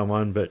talk to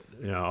someone, but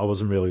I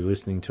wasn't really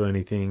listening to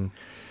anything.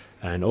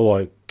 And all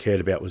I cared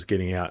about was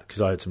getting out,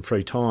 because I had some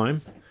free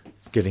time,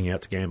 getting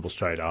out to gamble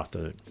straight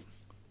after.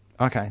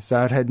 Okay,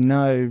 so it had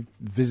no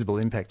visible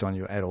impact on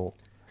you at all?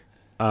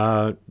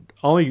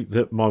 Only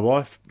that my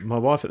wife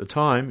at the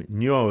time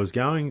knew I was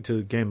going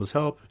to Gamblers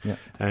Help, Yeah.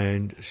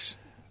 and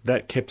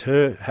that kept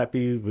her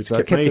happy, which So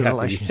it kept me the happy.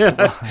 relationship.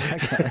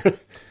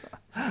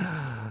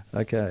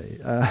 Okay.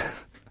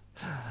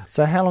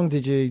 So how long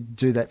did you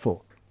do that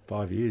for?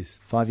 5 years.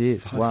 5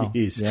 years. 5 Wow.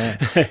 years Yeah.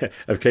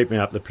 of keeping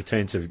up the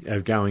pretense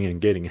of going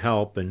and getting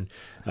help, and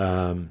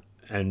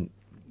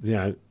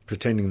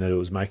pretending that it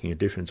was making a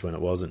difference when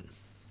it wasn't.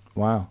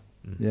 Wow.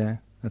 Yeah.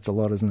 That's a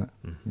lot, isn't it?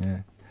 Yeah.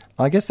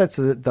 I guess that's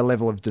the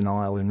level of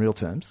denial in real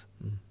terms.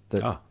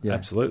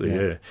 Absolutely.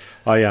 Yeah.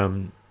 I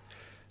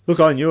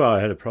knew I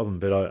had a problem,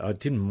 but I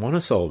didn't want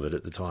to solve it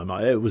at the time.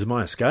 It was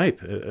my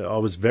escape. I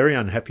was very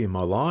unhappy in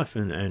my life,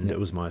 and it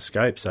was my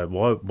escape. So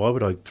why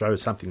would I throw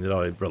something that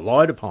I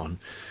relied upon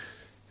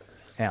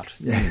out?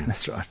 Yeah,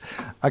 that's right.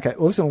 Okay,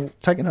 well, listen, we'll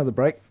take another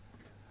break.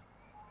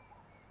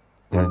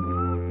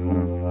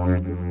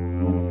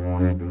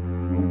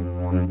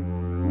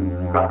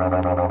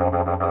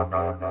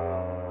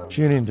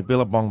 Tune in to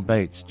Billabong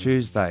Beats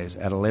Tuesdays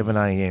at 11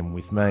 a.m.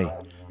 with me,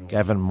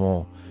 Gavin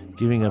Moore,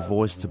 giving a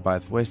voice to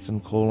both Western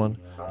Kulin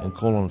and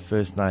Kulin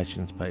First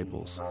Nations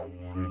peoples.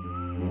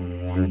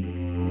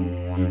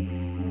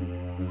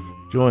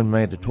 Join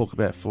me to talk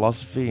about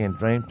philosophy and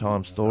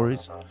Dreamtime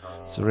stories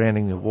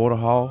surrounding the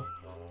waterhole,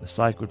 the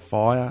sacred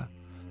fire,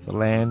 the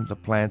land, the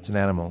plants and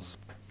animals.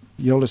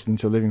 You're listening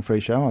to a Living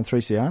Free show on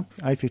 3CR,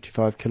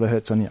 855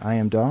 kilohertz on your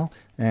AM dial,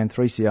 and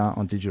 3CR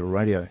on digital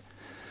radio.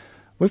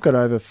 We've got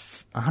over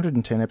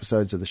 110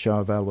 episodes of the show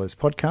available as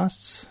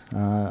podcasts.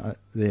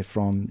 You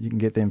can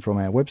get them from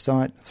our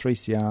website,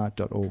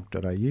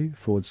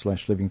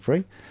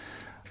 3cr.org.au/livingfree.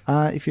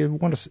 If you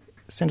want to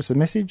send us a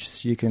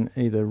message, you can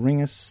either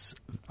ring us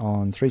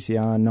on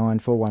 3CR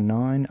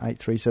 9419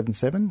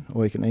 8377,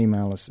 or you can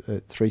email us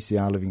at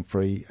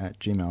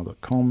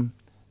 3crlivingfree@gmail.com,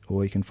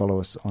 or you can follow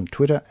us on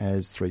Twitter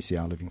as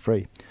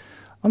 3crlivingfree.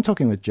 I'm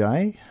talking with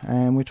Jay,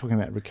 and we're talking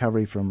about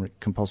recovery from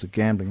compulsive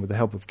gambling with the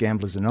help of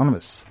Gamblers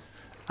Anonymous.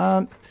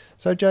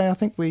 So, Jay, I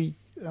think we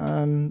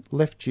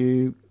left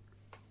you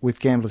with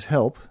Gamblers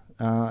Help.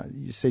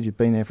 You said you'd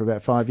been there for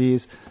about 5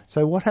 years.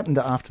 So what happened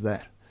after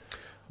that?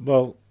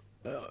 Well,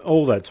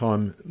 all that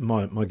time,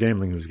 my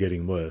gambling was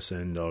getting worse,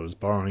 and I was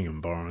borrowing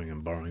and borrowing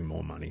and borrowing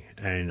more money.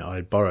 And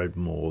I borrowed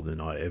more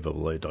than I ever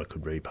believed I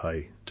could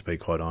repay, to be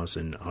quite honest,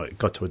 and I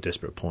got to a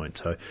desperate point.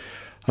 So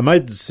I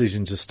made the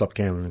decision to stop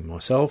gambling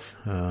myself.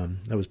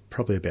 That was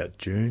probably about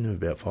June,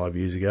 about 5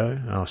 years ago.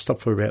 I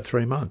stopped for about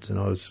 3 months, and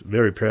I was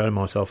very proud of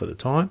myself at the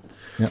time.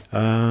 Yep.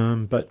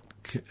 But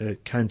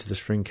it came to the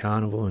Spring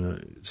Carnival, and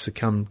it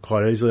succumbed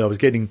quite easily. I was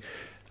getting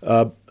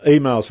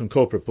emails from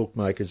corporate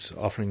bookmakers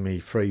offering me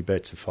free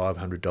bets of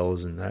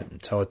 $500 and that.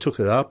 And so I took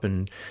it up,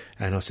 and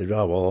I said,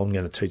 oh, well, I'm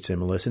going to teach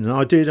them a lesson. And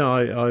I did.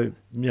 I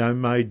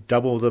made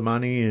double the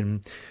money,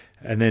 and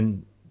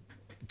then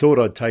thought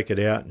I'd take it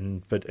out,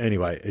 but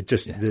anyway, it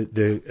just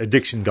the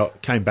addiction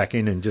came back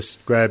in and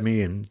just grabbed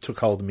me and took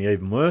hold of me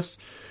even worse.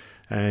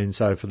 And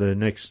so for the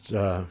next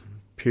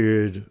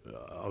period,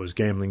 I was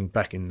gambling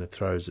back in the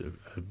throes of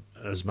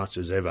as much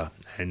as ever,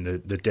 and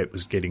the debt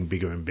was getting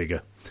bigger and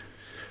bigger.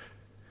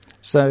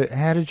 So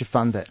how did you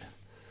fund that?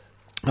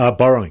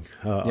 Borrowing.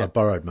 I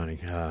borrowed money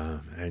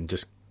and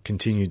just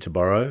continued to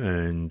borrow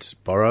and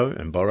borrow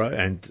and borrow,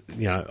 and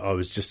I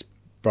was just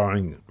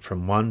borrowing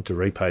from one to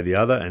repay the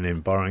other, and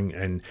then borrowing,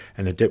 and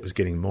the debt was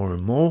getting more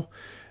and more.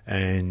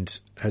 And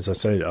as I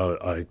said,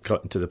 I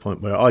got to the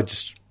point where I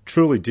just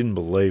truly didn't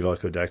believe I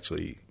could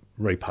actually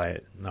repay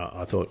it.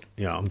 I thought,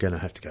 I'm going to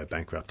have to go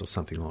bankrupt or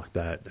something like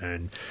that,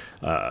 and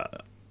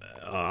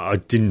I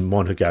didn't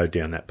want to go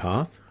down that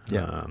path.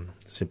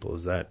 Simple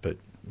as that. But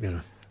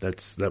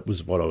that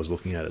was what I was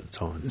looking at the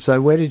time. So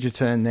where did you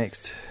turn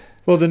next?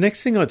 Well, the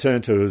next thing I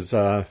turned to was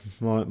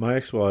my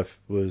ex-wife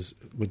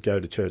would go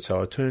to church,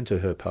 so I turned to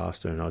her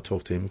pastor and I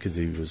talked to him because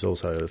he was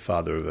also the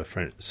father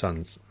of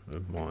son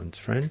of mine's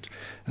friend,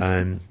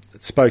 and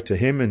spoke to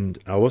him, and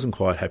I wasn't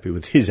quite happy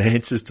with his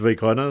answers, to be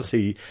quite honest.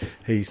 He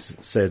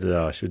said that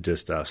I should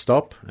just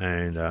stop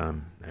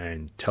and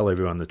tell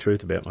everyone the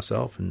truth about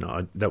myself, and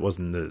that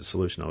wasn't the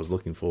solution I was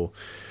looking for.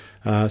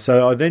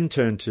 So I then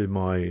turned to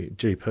my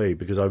GP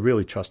because I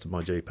really trusted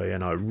my GP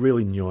and I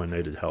really knew I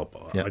needed help.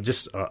 Yep.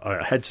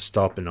 I had to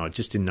stop, and I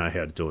just didn't know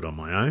how to do it on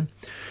my own.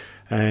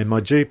 And my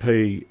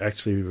GP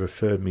actually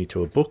referred me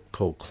to a book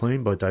called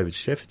Clean by David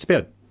Sheff. It's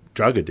about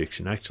drug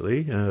addiction,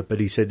 actually, but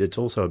he said it's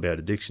also about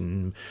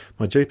addiction.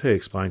 My GP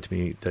explained to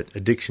me that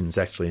addiction is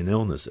actually an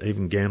illness,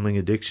 even gambling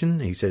addiction.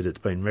 He said it's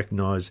been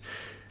recognised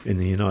in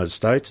the United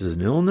States as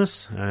an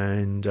illness,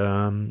 and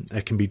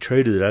it can be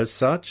treated as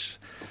such.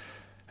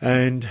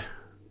 And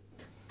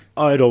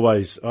I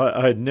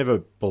had never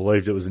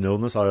believed it was an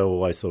illness. I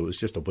always thought it was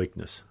just a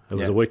weakness. It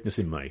was a weakness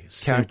in me.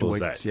 Character Simple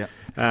as weakness, that.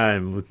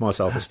 And with my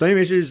self-esteem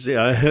issues,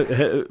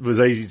 it was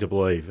easy to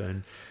believe.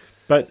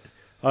 But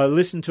I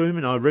listened to him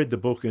and I read the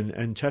book,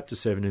 and Chapter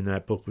 7 in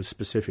that book was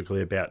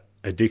specifically about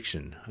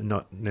addiction,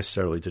 not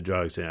necessarily to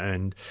drugs.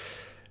 And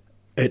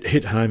it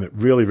hit home. It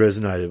really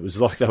resonated. It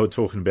was like they were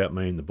talking about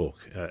me in the book.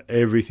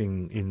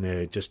 Everything in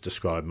there just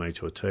described me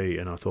to a T.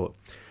 And I thought,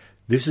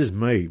 this is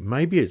me.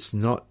 Maybe it's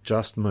not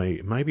just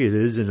me. Maybe it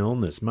is an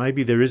illness.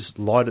 Maybe there is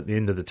light at the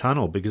end of the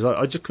tunnel, because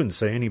I just couldn't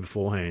see any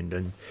beforehand.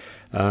 And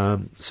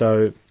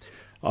so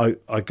I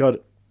got,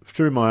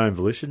 through my own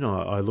volition,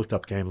 I looked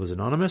up Gamblers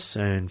Anonymous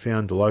and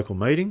found a local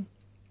meeting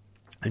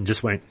and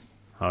just went.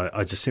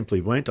 I just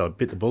simply went. I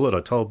bit the bullet. I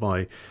told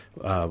my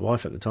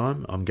wife at the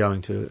time I'm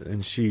going to,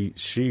 and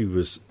she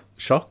was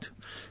shocked.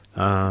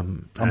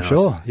 I'm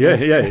sure.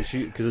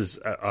 Because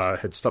I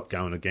had stopped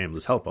going to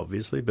Gamblers Help,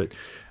 obviously,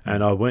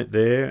 and I went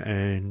there,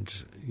 and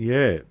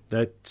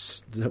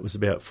that was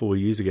about 4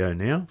 years ago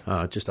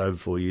now, just over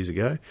 4 years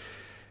ago,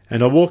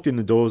 and I walked in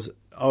the doors.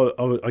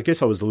 I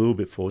guess I was a little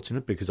bit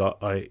fortunate because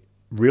I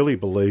really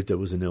believed it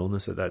was an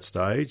illness at that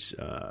stage.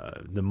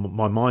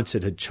 My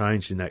mindset had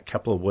changed in that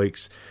couple of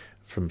weeks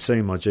from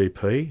seeing my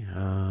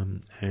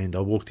GP, and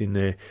I walked in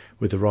there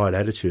with the right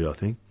attitude, I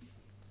think.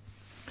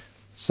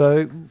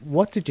 So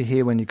what did you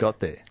hear when you got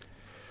there?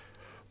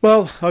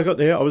 Well, I got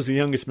there. I was the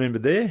youngest member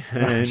there,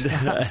 and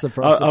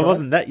surprise. I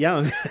wasn't that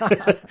young.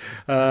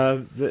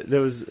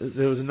 There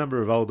was a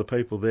number of older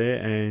people there,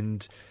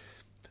 and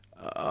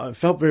I was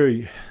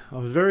very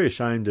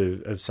ashamed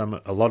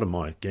of a lot of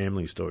my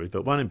gambling stories,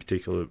 but one in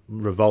particular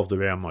revolved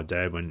around my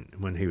dad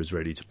when he was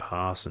ready to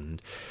pass,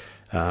 and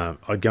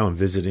I'd go and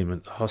visit him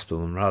at the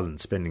hospital, and rather than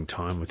spending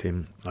time with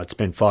him, I'd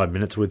spend 5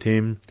 minutes with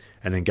him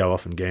and then go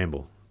off and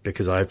gamble,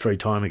 because I had free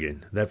time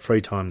again. That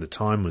free time, the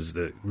time was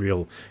the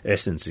real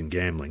essence in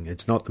gambling.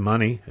 It's not the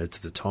money, it's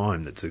the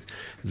time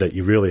that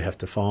you really have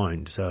to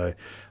find. So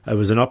it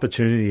was an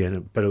opportunity,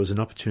 but it was an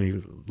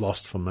opportunity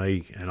lost for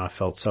me, and I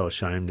felt so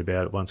ashamed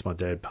about it once my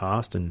dad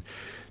passed. And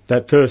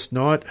that first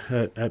night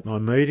at my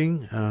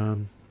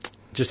meeting,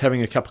 just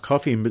having a cup of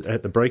coffee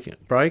at the break,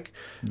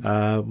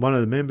 one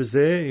of the members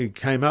there, he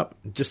came up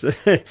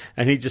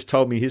and he just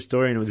told me his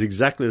story, and it was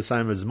exactly the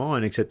same as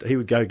mine, except he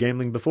would go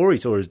gambling before he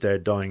saw his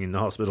dad dying in the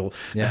hospital,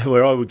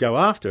 where I would go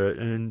after it.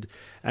 And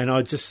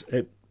I just,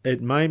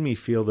 it made me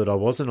feel that I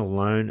wasn't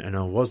alone, and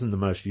I wasn't the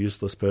most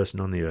useless person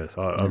on the earth.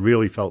 I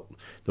really felt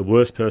the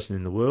worst person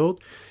in the world,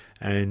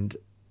 and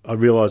I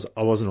realised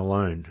I wasn't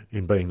alone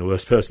in being the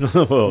worst person in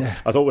the world. Yeah.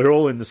 I thought we were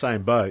all in the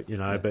same boat,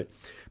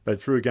 But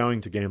through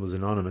going to Gamblers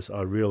Anonymous,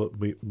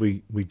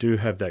 we do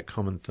have that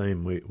common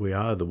theme. We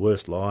are the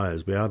worst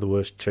liars. We are the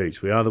worst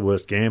cheats. We are the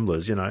worst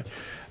gamblers,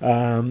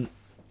 But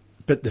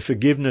the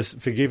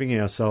forgiving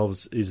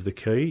ourselves is the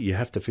key. You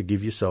have to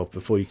forgive yourself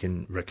before you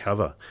can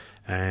recover.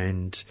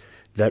 And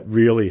that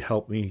really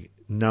helped me,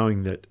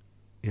 knowing that,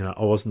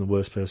 I wasn't the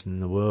worst person in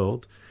the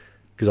world,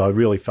 because I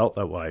really felt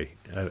that way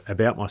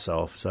about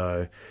myself.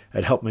 So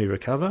it helped me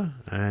recover,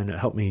 and it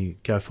helped me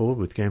go forward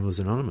with Gamblers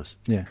Anonymous.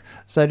 Yeah.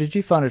 So did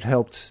you find it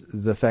helped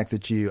the fact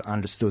that you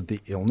understood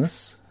the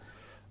illness?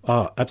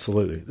 Oh,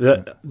 absolutely.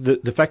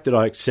 The fact that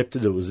I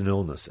accepted it was an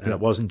illness, and it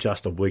wasn't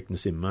just a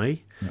weakness in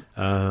me.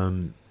 Yeah.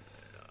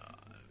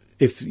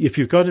 If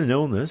you've got an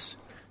illness,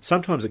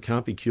 sometimes it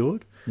can't be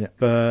cured,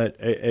 but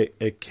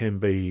it can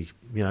be,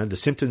 the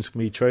symptoms can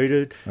be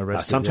treated.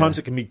 Sometimes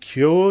it can be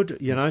cured,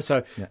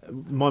 So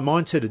my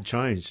mindset had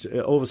changed.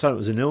 All of a sudden it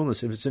was an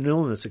illness. If it's an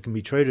illness, it can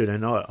be treated.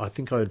 And I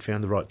think I had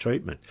found the right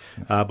treatment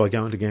by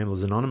going to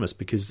Gamblers Anonymous,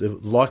 because there were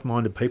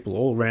like-minded people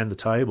all around the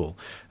table,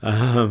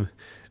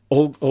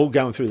 all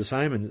going through the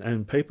same.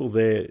 And people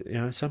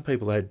there, some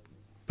people had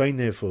been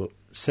there for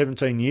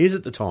 17 years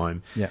at the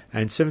time,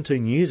 and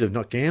 17 years of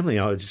not gambling.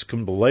 I just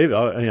couldn't believe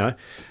it.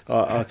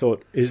 I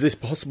thought, is this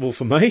possible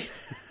for me?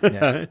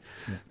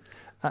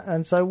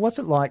 And so what's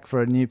it like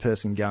for a new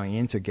person going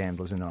into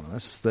Gamblers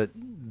Anonymous, that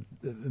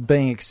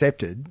being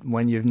accepted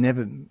when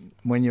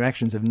your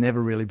actions have never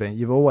really been,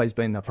 you've always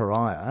been the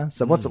pariah.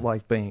 So what's it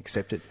like being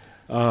accepted?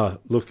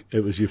 Look,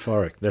 it was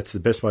euphoric. That's the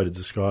best way to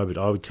describe it.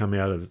 I would come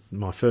out of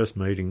my first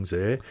meetings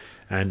there,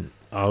 and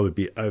I would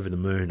be over the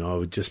moon. I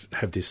would just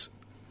have this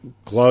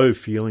glow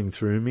feeling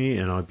through me,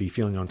 and I'd be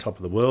feeling on top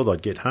of the world.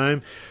 I'd get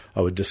home,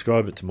 I would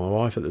describe it to my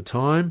wife at the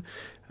time,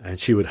 and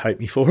she would hate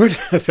me for it,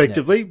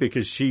 effectively,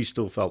 because she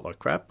still felt like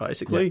crap,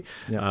 basically.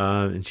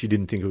 And she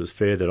didn't think it was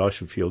fair that I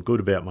should feel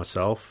good about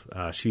myself.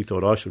 She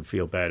thought I should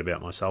feel bad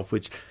about myself,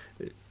 which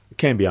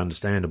can be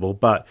understandable,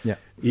 but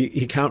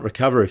you can't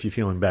recover if you're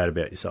feeling bad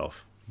about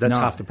yourself. That's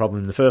half the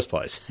problem in the first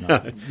place.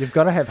 You've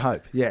got to have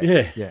hope.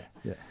 Yeah.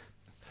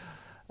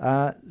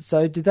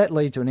 So did that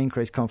lead to an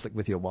increased conflict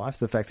with your wife,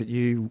 the fact that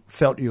you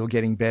felt you were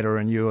getting better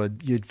and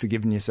you'd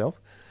forgiven yourself?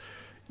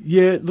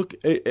 Yeah, look,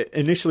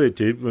 initially it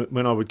did.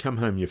 When I would come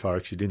home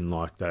euphoric, she didn't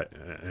like that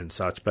and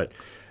such. But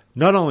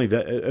not only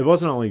that, it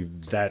wasn't only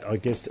that, I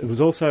guess. It was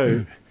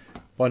also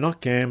by not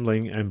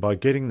gambling and by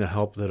getting the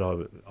help that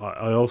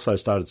I also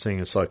started seeing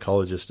a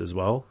psychologist as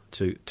well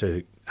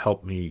to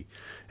help me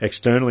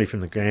externally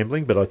from the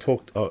gambling, but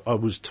I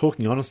was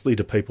talking honestly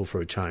to people for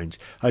a change.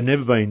 I'd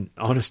never been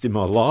honest in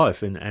my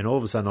life, and all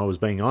of a sudden I was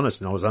being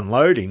honest, and I was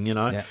unloading, and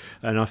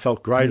I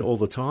felt great all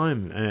the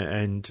time.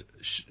 And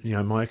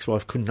my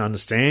ex-wife couldn't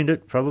understand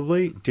it,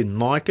 probably didn't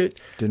like it,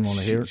 didn't want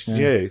to hear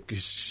it.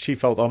 Because she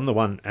felt I'm the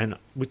one, and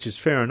which is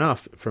fair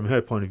enough from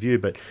her point of view,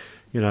 but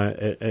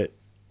it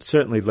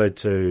certainly led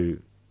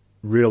to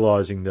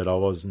realising that I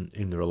wasn't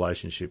in the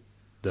relationship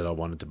that I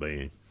wanted to be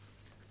in.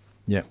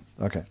 Yeah,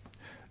 okay.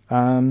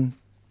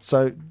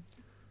 So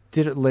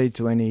did it lead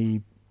to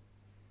any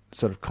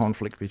sort of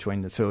conflict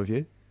between the two of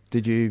you?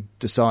 Did you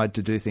decide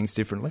to do things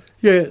differently?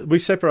 Yeah, we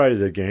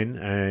separated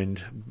again,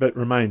 but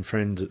remained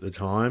friends at the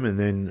time, and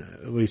then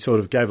we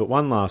sort of gave it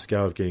one last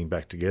go of getting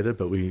back together,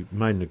 but we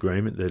made an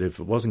agreement that if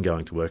it wasn't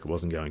going to work, it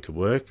wasn't going to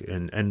work,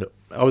 and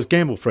I was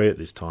gamble-free at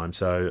this time,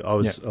 so I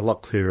was a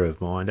lot clearer of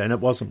mind, and it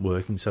wasn't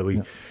working, so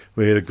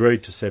we had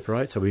agreed to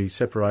separate, so we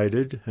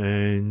separated,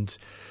 and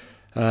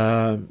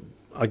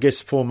I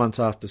guess 4 months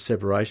after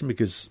separation,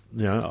 because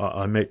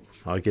I met,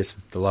 I guess,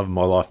 the love of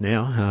my life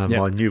now,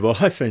 my new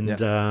wife,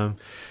 and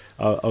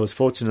I was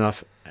fortunate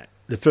enough.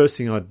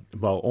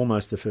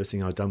 Almost the first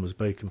thing I'd done was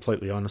be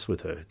completely honest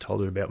with her.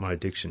 Told her about my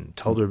addiction.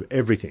 Told her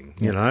everything.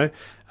 You know,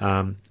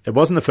 it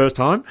wasn't the first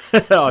time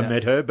I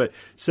met her, but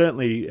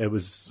certainly it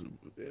was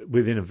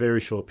within a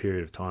very short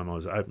period of time. I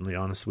was openly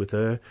honest with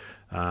her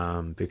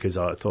because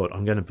I thought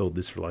I'm going to build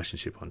this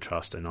relationship on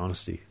trust and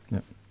honesty. Yeah.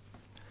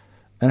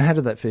 And how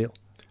did that feel?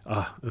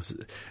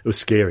 It was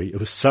scary. It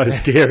was so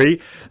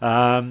scary.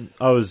 I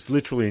was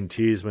literally in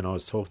tears when I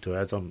was talking to her,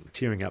 as I'm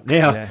tearing up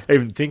now,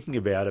 even thinking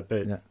about it.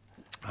 But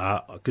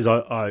because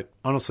I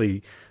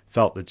honestly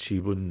felt that she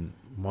wouldn't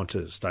want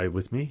to stay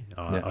with me.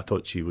 I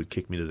thought she would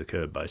kick me to the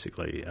curb,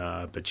 basically.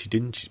 But she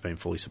didn't. She's been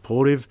fully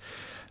supportive.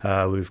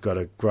 We've got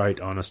a great,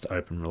 honest,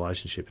 open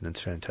relationship, and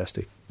it's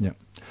fantastic. Yeah.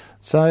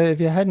 So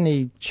have you had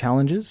any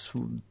challenges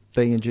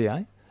being a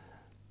GA?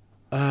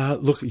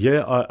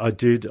 I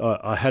did.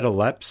 I had a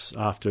lapse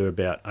after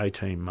about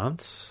 18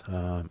 months.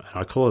 And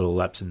I call it a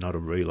lapse and not a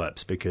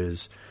relapse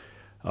because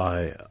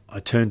I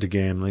turned to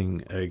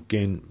gambling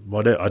again.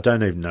 I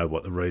don't even know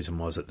what the reason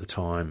was at the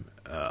time.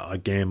 I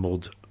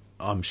gambled.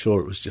 I'm sure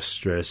it was just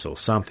stress or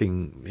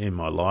something in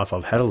my life.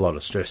 I've had a lot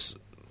of stress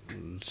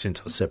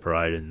since I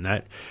separated and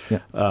that.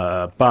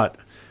 Yeah. But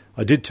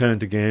I did turn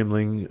to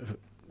gambling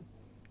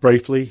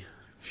briefly,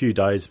 a few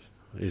days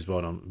is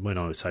when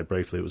I would say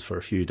briefly, it was for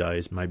a few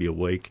days, maybe a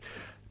week,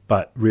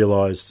 but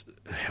realised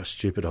how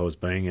stupid I was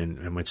being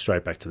and went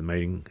straight back to the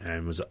meeting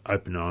and was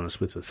open and honest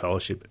with the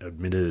fellowship,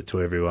 admitted it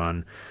to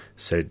everyone,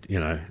 said,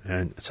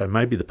 and so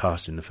maybe the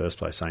pastor in the first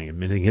place saying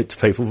admitting it to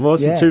people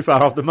wasn't too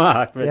far off the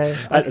mark, but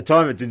at the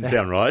time it didn't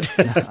sound right.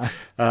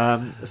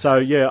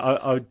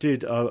 I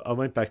did. I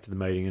went back to the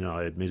meeting and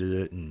I admitted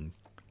it, and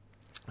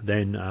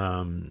then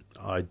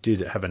I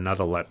did have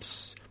another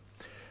lapse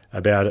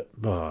about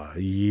a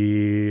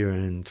year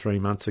and 3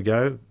 months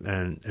ago,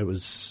 and it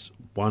was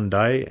one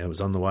day, I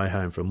was on the way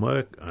home from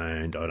work,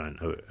 and I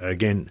don't know,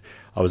 again,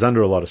 I was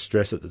under a lot of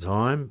stress at the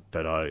time,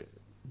 but I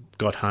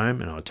got home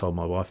and I told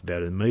my wife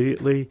about it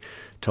immediately,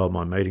 told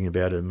my meeting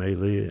about it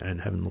immediately, and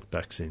haven't looked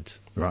back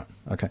since. Right,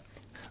 okay.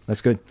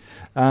 That's good.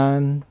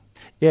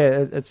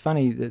 It's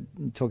funny that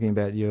talking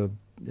about your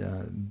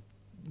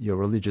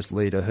religious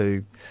leader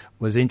who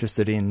was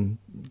interested in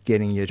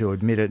getting you to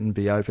admit it and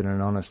be open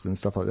and honest and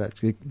stuff like that,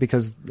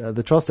 because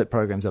the 12-step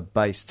programs are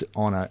based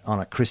on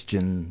a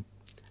Christian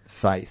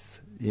faith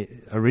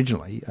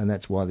originally, and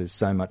that's why there's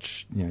so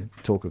much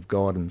talk of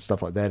God and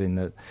stuff like that in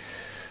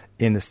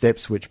the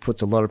steps, which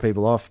puts a lot of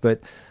people off.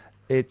 But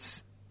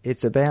it's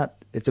about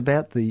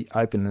the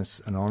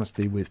openness and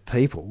honesty with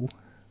people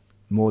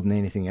more than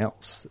anything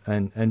else,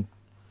 and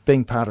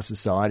being part of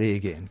society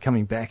again,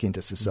 coming back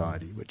into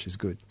society, which is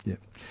good. Yeah.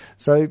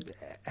 So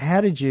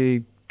how did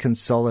you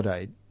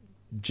consolidate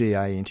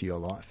GA into your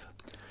life?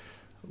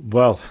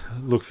 Well,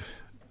 look,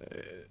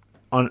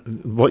 on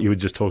what you were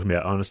just talking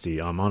about,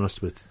 honesty, I'm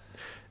honest with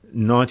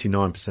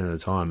 99% of the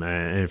time,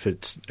 and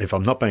if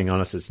I'm not being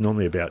honest, it's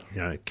normally about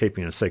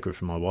keeping a secret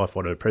from my wife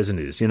what her present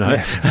is,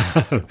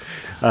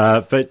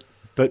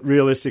 But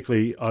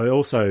realistically, I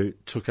also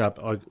took up.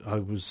 I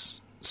was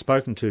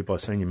spoken to by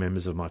senior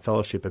members of my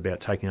fellowship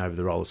about taking over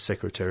the role as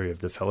secretary of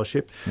the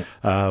fellowship,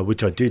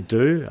 which I did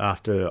do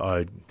after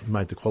I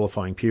made the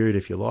qualifying period,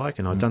 if you like,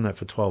 and I'd done that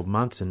for 12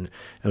 months, and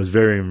it was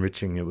very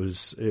enriching. It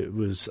was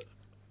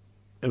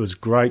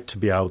great to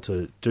be able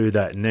to do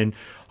that, and then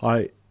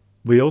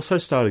we also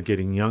started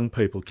getting young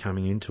people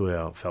coming into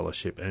our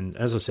fellowship. And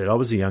as I said, I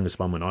was the youngest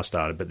one when I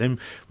started, but then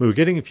we were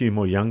getting a few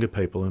more younger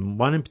people, and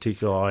one in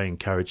particular I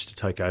encouraged to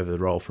take over the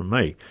role from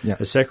me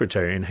as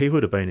secretary, and he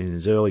would have been in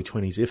his early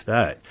 20s, if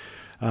that.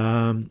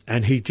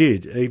 And he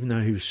did, even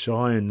though he was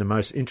shy and the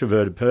most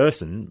introverted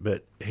person,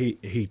 but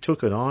he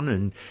took it on,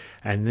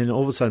 and then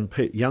all of a sudden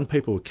young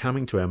people were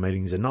coming to our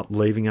meetings and not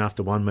leaving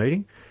after one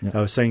meeting. They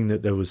were seeing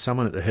that there was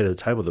someone at the head of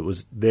the table that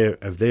was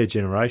of their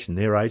generation,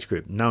 their age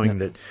group, knowing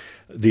that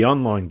the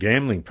online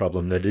gambling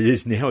problem that it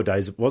is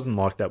nowadays, it wasn't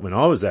like that when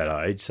I was that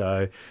age,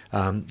 so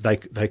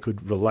they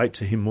could relate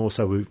to him more.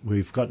 So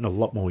we've gotten a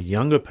lot more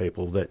younger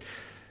people that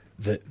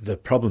the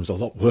problem's a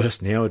lot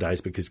worse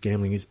nowadays because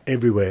gambling is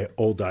everywhere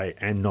all day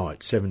and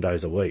night, 7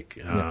 days a week.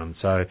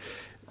 So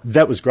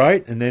that was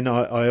great. And then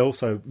I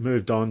also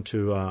moved on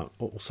to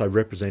also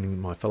representing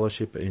my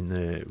fellowship in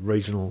the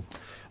regional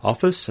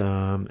office,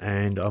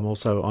 and I'm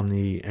also on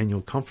the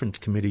annual conference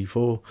committee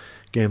for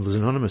Gamblers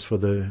Anonymous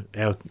for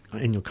our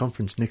annual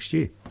conference next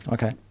year.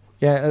 Okay.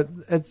 Yeah,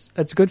 it's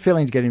a good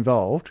feeling to get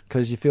involved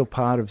because you feel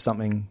part of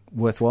something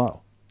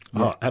worthwhile.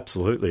 Yeah. Oh,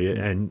 absolutely.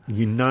 And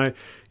you know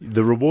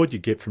the reward you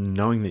get from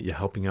knowing that you're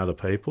helping other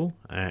people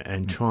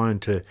and trying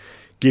to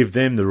give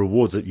them the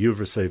rewards that you've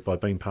received by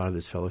being part of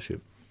this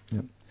fellowship.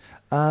 Yep.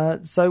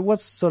 So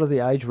what's sort of the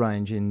age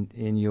range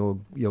in your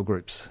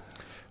groups?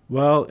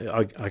 Well,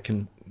 I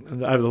can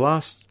over the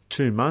last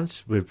 2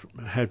 months, we've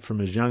had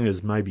from as young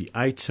as maybe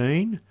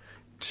 18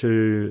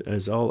 to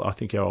as old, I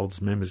think our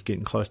oldest member's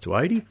getting close to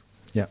 80.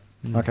 Yeah.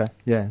 Okay.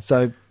 Yeah.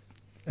 So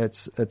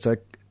it's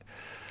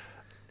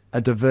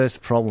a diverse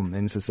problem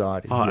in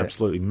society. Oh, yeah.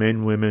 Absolutely.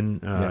 Men, women,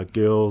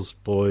 girls,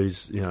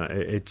 boys.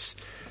 It's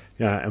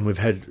and we've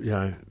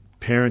had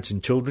parents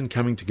and children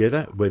coming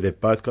together where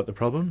they've both got the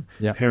problem.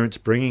 Yeah. Parents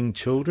bringing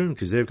children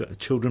because they've got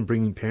children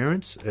bringing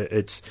parents.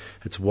 It's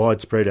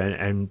widespread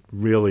and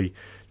really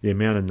the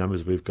amount of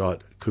numbers we've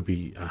got could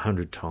be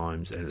 100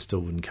 times and it still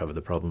wouldn't cover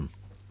the problem.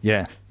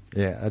 Yeah.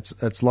 Yeah.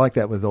 It's like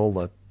that with all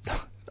the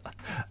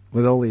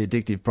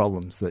addictive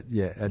problems. That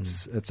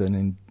it's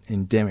an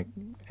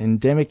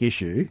endemic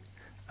issue,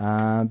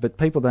 but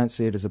people don't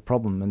see it as a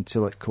problem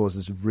until it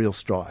causes real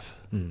strife.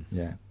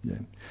 Yeah.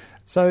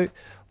 So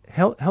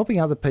helping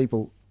other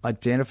people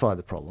identify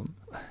the problem,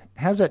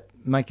 how does that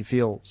make you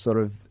feel, sort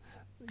of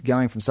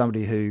going from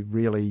somebody who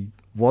really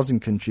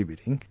wasn't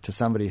contributing to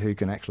somebody who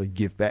can actually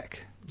give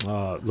back?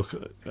 Look,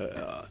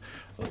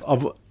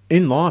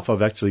 in life,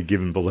 I've actually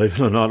given, believe it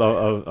or not.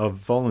 I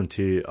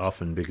volunteer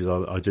often because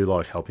I do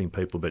like helping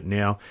people, but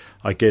now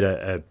I get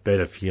a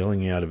better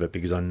feeling out of it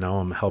because I know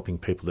I'm helping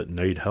people that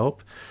need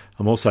help.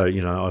 I'm also,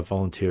 I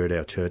volunteer at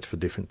our church for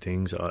different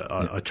things.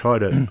 I try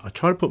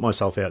to put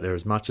myself out there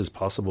as much as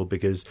possible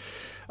because,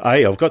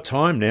 I've got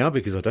time now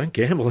because I don't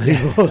gamble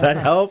anymore. That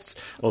helps,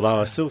 although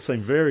I still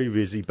seem very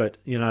busy. But,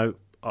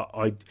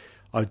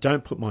 I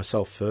don't put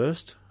myself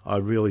first. I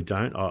really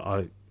don't.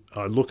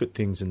 I look at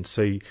things and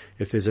see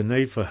if there's a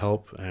need for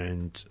help,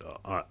 and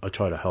I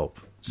try to help.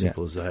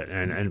 Simple as that.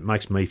 And it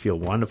makes me feel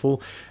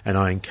wonderful, and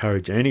I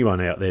encourage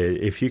anyone out there,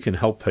 if you can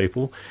help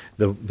people,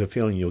 the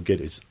feeling you'll get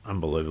is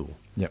unbelievable.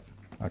 Yep.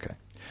 Okay.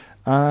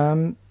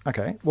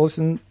 Okay. Well,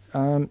 listen,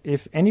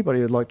 if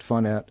anybody would like to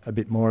find out a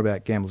bit more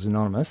about Gamblers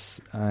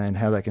Anonymous and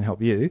how they can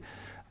help you,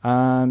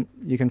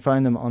 you can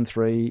phone them on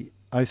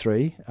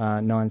 303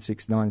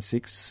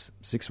 9696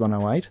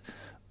 6108.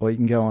 Or you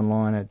can go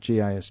online at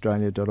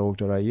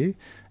gaaustralia.org.au,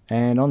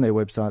 and on their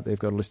website they've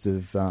got a list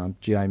of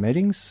GA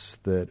meetings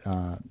that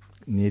are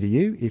near to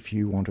you if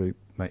you want to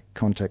make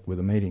contact with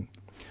a meeting.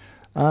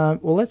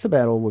 Well, that's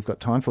about all we've got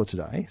time for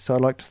today. So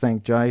I'd like to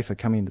thank Jay for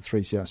coming to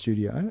 3CR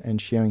Studio and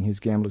sharing his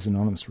Gamblers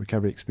Anonymous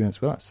recovery experience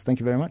with us. Thank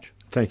you very much.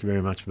 Thank you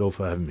very much, Bill,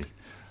 for having me.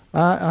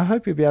 I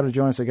hope you'll be able to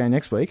join us again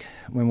next week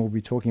when we'll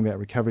be talking about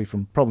recovery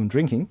from problem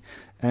drinking,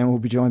 and we'll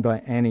be joined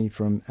by Annie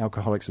from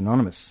Alcoholics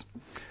Anonymous.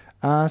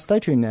 Stay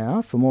tuned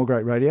now for more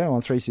great radio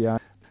on 3CR.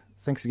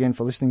 Thanks again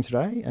for listening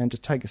today, and to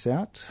take us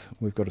out,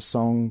 we've got a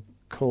song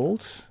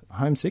called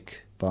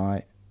Homesick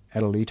by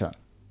Adelita.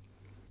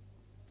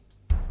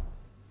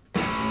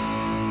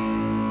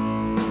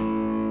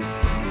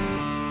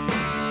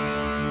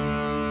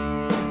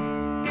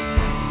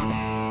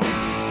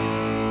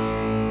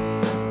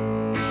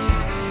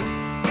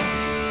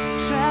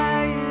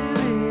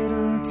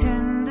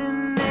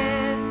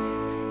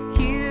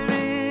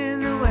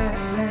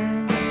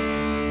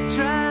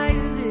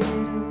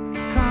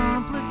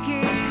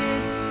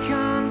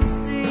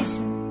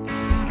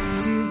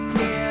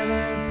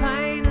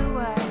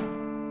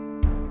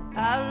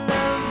 I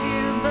love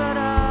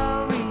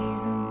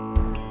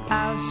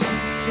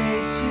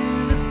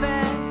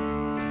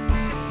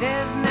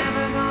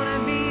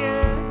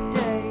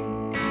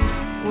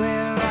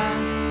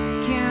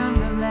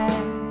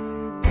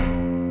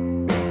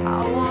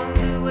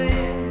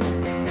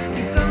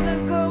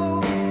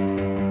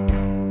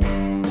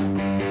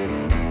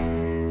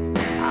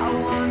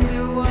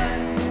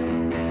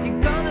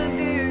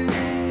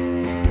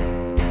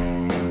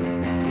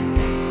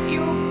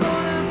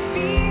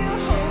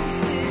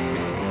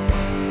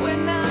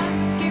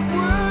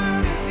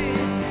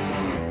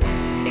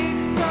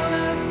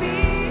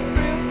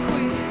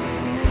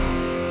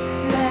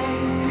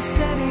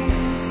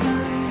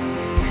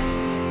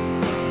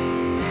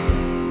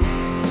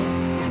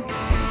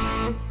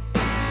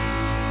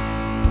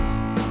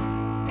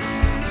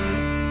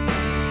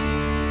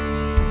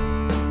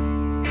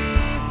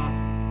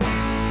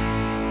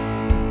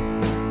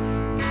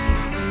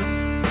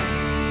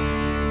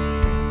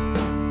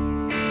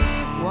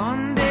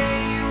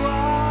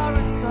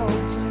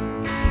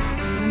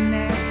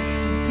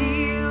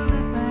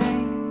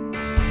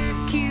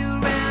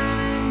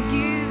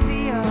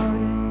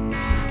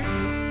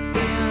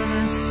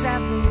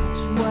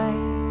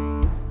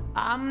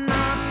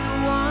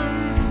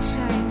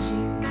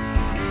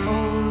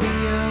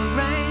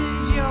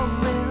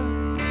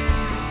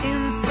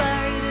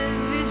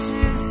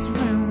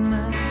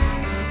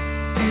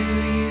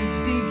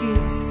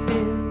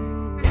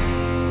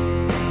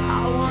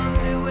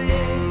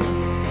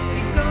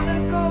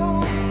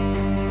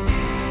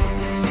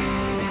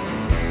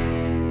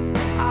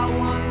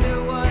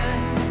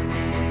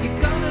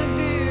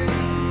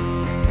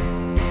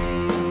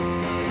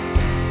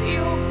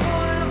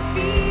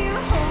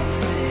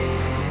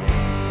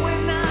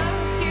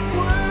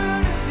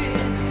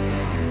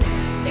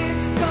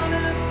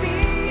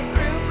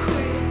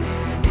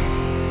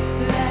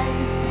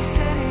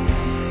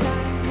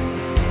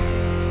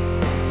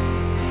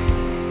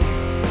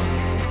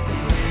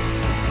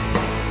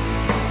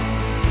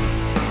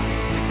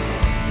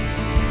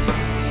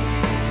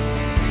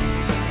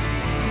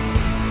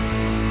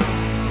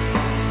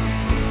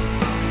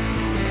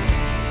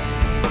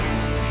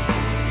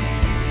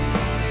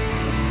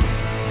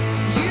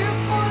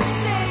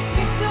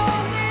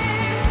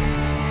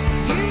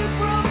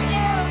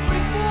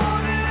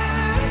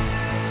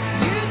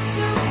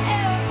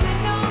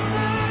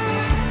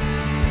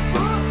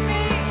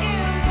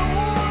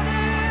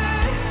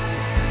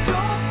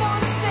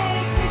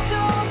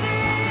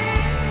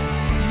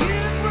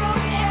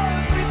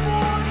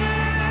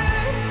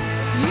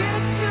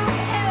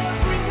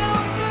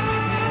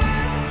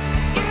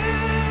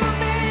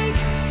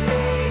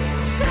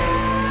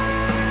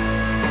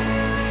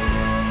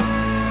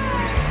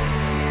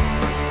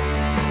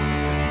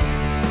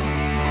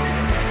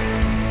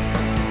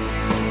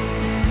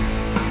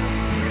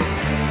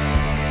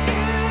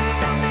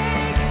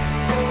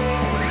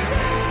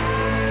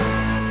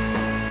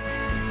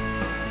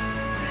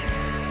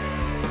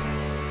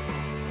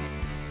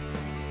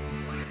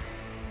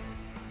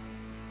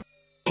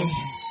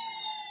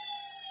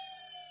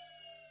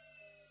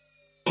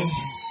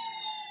Yeah.